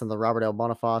finalist in the Robert L.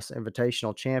 Boniface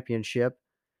Invitational Championship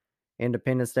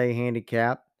Independence Day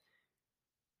Handicap.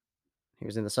 He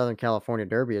was in the Southern California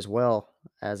Derby as well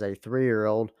as a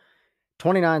 3-year-old.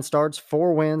 29 starts,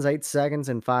 4 wins, 8 seconds,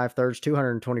 and 5 thirds,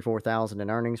 224,000 in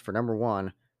earnings for number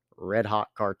 1, Red Hawk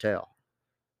Cartel.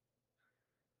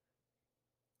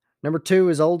 Number 2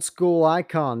 is Old School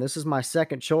Icon. This is my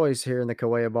second choice here in the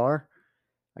Cahuilla Bar.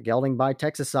 A gelding by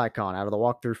Texas Icon out of the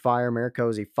Walkthrough Fire,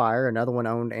 Maricosi Fire. Another one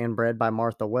owned and bred by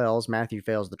Martha Wells. Matthew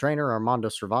Fales, the trainer. Armando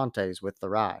Cervantes with the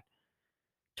ride.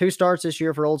 2 starts this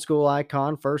year for Old School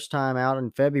Icon. First time out in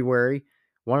February.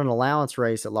 Won an allowance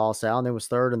race at Los Al, and then was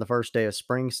 3rd in the first day of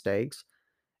Spring Stakes.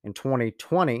 In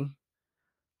 2020,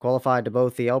 qualified to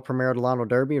both the El Primero Delano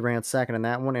Derby, ran 2nd in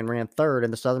that one, and ran 3rd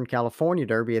in the Southern California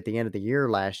Derby at the end of the year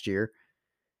last year.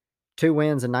 2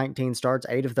 wins and 19 starts,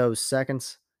 8 of those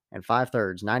seconds, and 5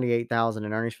 thirds, 98,000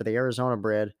 in earnings for the Arizona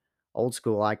bred Old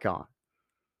School Icon.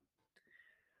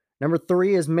 Number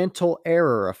 3 is Mental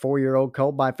Error, a 4-year-old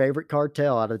colt by Favorite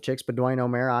Cartel out of the Chicks Beduino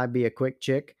mare. I Be a Quick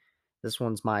Chick. This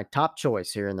one's my top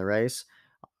choice here in the race.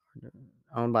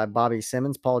 Owned by Bobby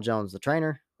Simmons, Paul Jones, the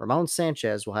trainer. Ramon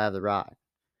Sanchez will have the ride.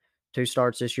 2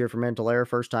 starts this year for Mental Error.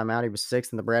 First time out, he was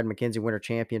 6th in the Brad McKenzie Winter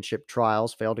Championship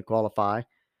Trials, failed to qualify,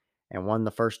 and won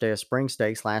the first day of Spring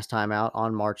Stakes last time out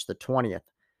on March the 20th.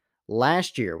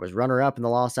 Last year was runner-up in the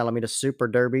Los Alamitos Super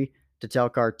Derby to Tel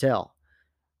Cartel.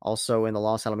 Also in the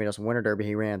Los Alamitos Winter Derby,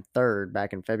 he ran 3rd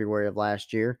back in February of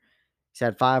last year. He's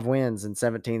had 5 wins and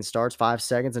 17 starts, 5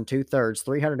 seconds and 2 thirds,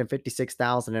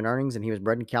 356,000 in earnings, and he was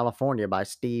bred in California by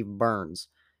Steve Burns.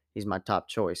 He's my top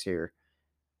choice here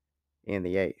in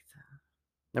the 8th.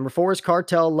 Number 4 is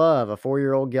Cartel Love, a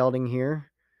 4-year-old gelding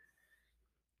here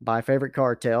by Favorite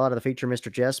Cartel out of the feature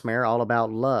Mr. Jess Mare, All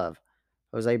About Love.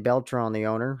 Jose Beltran, the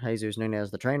owner. Jesus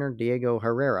Nunez, the trainer. Diego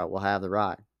Herrera will have the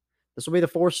ride. This will be the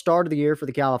 4th start of the year for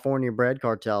the California bred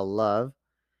Cartel Love.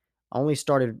 Only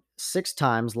started 6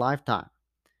 times lifetime.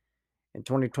 In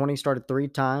 2020, started 3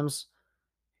 times.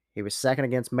 He was 2nd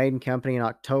against Maiden Company in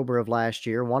October of last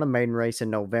year, won a maiden race in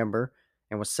November,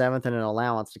 and was 7th in an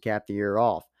allowance to cap the year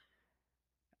off.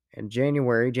 In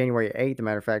January 8th, as a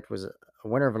matter of fact, was a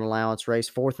winner of an allowance race,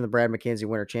 4th in the Brad McKenzie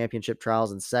Winter Championship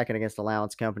Trials, and 2nd against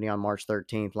Allowance Company on March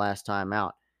 13th, last time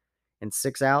out. In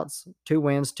 6 outs, 2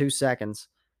 wins, 2 seconds,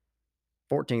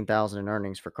 14,000 in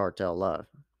earnings for Cartel Love.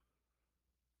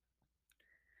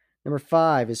 Number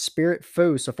 5 is Spirit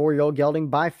Foose, a 4-year-old gelding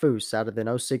by Foose out of the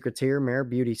No Secrets Here mare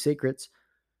Beauty Secrets.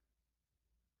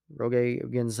 Roge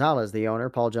Gonzalez, the owner.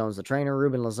 Paul Jones, the trainer.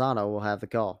 Ruben Lozano will have the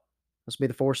call. This will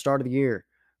be the 4th start of the year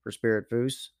for Spirit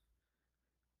Foose.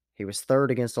 He was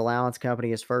 3rd against Allowance Company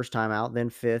his first time out,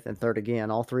 then 5th and 3rd again.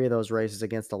 All 3 of those races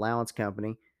against Allowance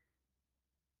Company.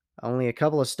 Only a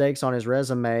couple of stakes on his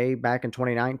resume. Back in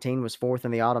 2019, was fourth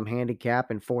in the Autumn Handicap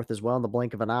and fourth as well in the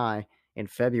blink of an eye in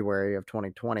February of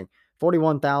 2020.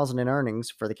 41,000 in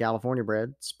earnings for the California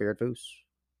bred Spirit Foos.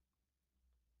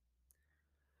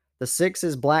 The 6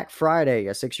 is Black Friday,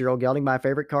 a 6-year-old gelding by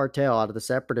Favorite Cartel out of the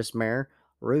Separatist mare,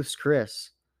 Ruth's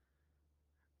Chris.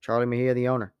 Charlie Mejia, the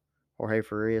owner. Jorge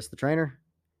Farias, the trainer.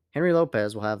 Henry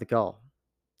Lopez will have the call.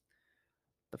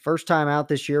 The first time out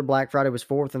this year, Black Friday was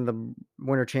fourth in the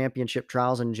Winter Championship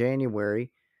trials in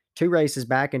January. 2 races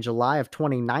back in July of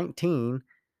 2019,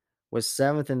 was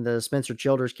seventh in the Spencer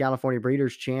Childers California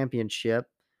Breeders' Championship,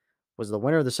 was the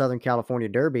winner of the Southern California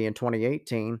Derby in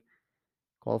 2018,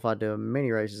 qualified to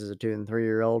many races as a 2 and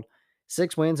 3-year-old.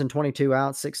 6 wins and 22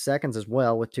 outs, 6 seconds as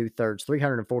well with 2/3,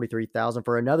 343,000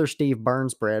 for another Steve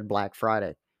Burns bred Black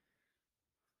Friday.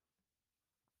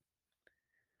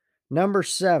 Number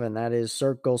 7, that is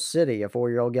Circle City, a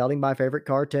 4-year-old gelding by Favorite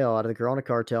Cartel out of the Corona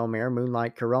Cartel mare,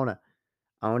 Moonlight Corona.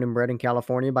 Owned and bred in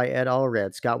California by Ed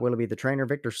Allred. Scott Willoughby, the trainer.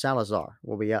 Victor Salazar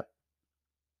will be up.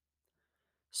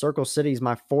 Circle City is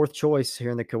my 4th choice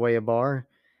here in the Cahuilla Bar.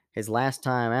 His last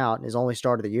time out, his only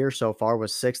start of the year so far,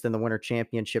 was 6th in the Winter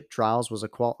Championship trials, was a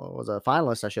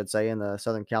finalist, I should say, in the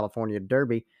Southern California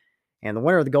Derby, and the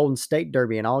winner of the Golden State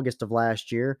Derby in August of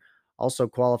last year. Also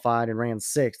qualified and ran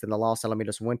 6th in the Los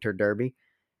Alamitos Winter Derby.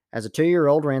 As a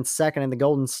 2-year-old, ran 2nd in the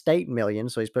Golden State Million,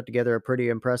 so he's put together a pretty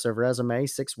impressive resume.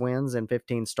 6 wins and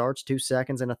 15 starts, 2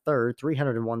 seconds and a third,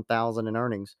 301,000 in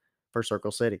earnings for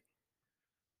Circle City.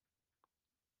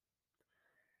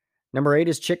 Number 8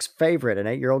 is Chick's Favorite, an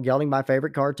 8-year-old gelding by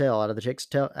Favorite Cartel out of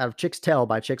Chick's Tell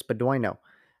by Chicks Beduino.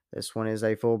 This one is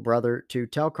a full brother to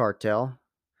Tell Cartel,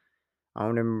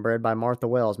 owned and bred by Martha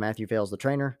Wells. Matthew Fails, the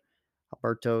trainer.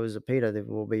 Alberto Zapita, that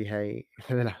will be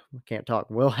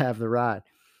will have the ride.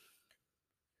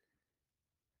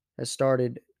 Has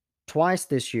started twice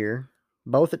this year,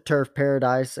 both at Turf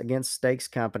Paradise against Stakes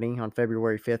Company on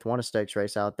February 5th. Won a stakes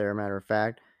race out there, matter of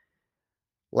fact.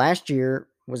 Last year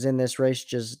was in this race,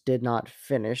 just did not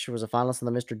finish. Was a finalist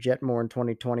in the Mr. Jetmore in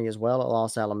 2020 as well at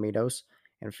Los Alamitos,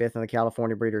 and 5th in the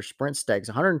California Breeders' Sprint Stakes.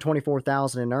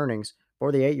 124,000 in earnings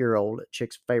for the 8-year-old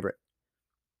Chick's Favorite.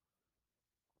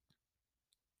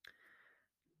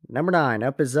 Number 9,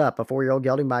 Up is Up, a 4-year-old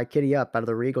gelding by Kitty Up out of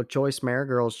the Regal Choice mare,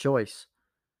 Girl's Choice.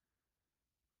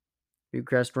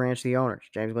 Bucrest Ranch, the owners.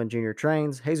 James Glenn Jr.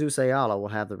 trains. Jesus Ayala will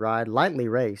have the ride. Lightly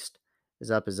raced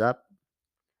is Up is Up.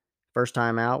 First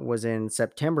time out was in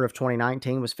September of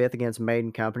 2019, was 5th against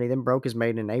Maiden Company, then broke his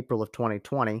maiden in April of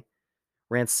 2020.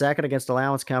 Ran 2nd against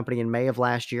Allowance Company in May of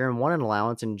last year and won an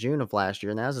allowance in June of last year,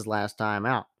 and that was his last time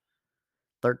out.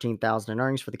 13,000 in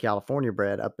earnings for the California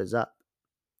bred, Up is Up.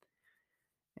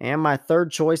 And my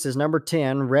 3rd choice is number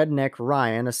 10, Redneck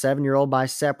Ryan, a 7-year-old by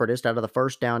Separatist out of the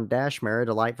First Down Dash mare,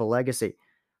 Delightful Legacy.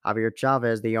 Javier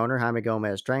Chavez, the owner. Jaime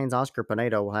Gomez trains. Oscar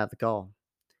Pinedo will have the call.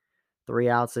 3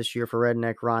 outs this year for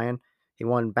Redneck Ryan. He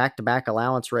won back-to-back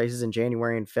allowance races in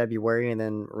January and February, and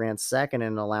then ran 2nd in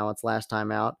an allowance last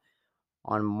time out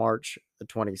on March the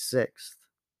 26th.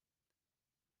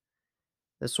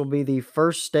 This will be the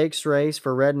first stakes race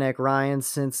for Redneck Ryan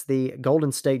since the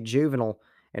Golden State Juvenile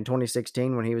in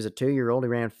 2016 when he was a 2-year-old. He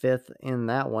ran 5th in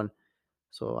that one.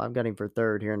 So I've got him for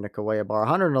 3rd here in the Cahuilla Bar.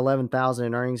 111,000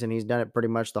 in earnings, and he's done it pretty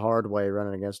much the hard way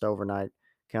running against Overnight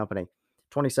Company.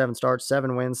 27 starts,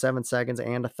 7 wins, 7 seconds,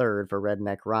 and a third for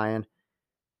Redneck Ryan.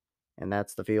 And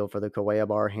that's the field for the Cahuilla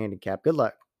Bar Handicap. Good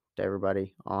luck to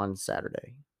everybody on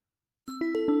Saturday.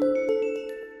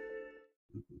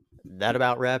 That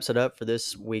about wraps it up for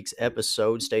this week's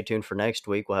episode. Stay tuned for next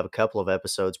week. We'll have a couple of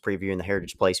episodes previewing the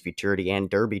Heritage Place Futurity and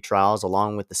Derby trials,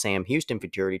 along with the Sam Houston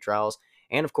Futurity trials.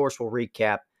 And, of course, we'll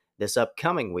recap this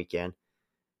upcoming weekend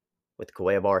with the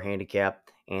Cahuilla Bar Handicap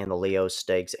and the Leo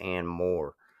Stakes and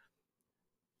more.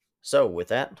 So, with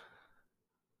that,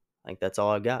 I think that's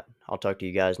all I've got. I'll talk to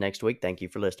you guys next week. Thank you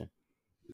for listening.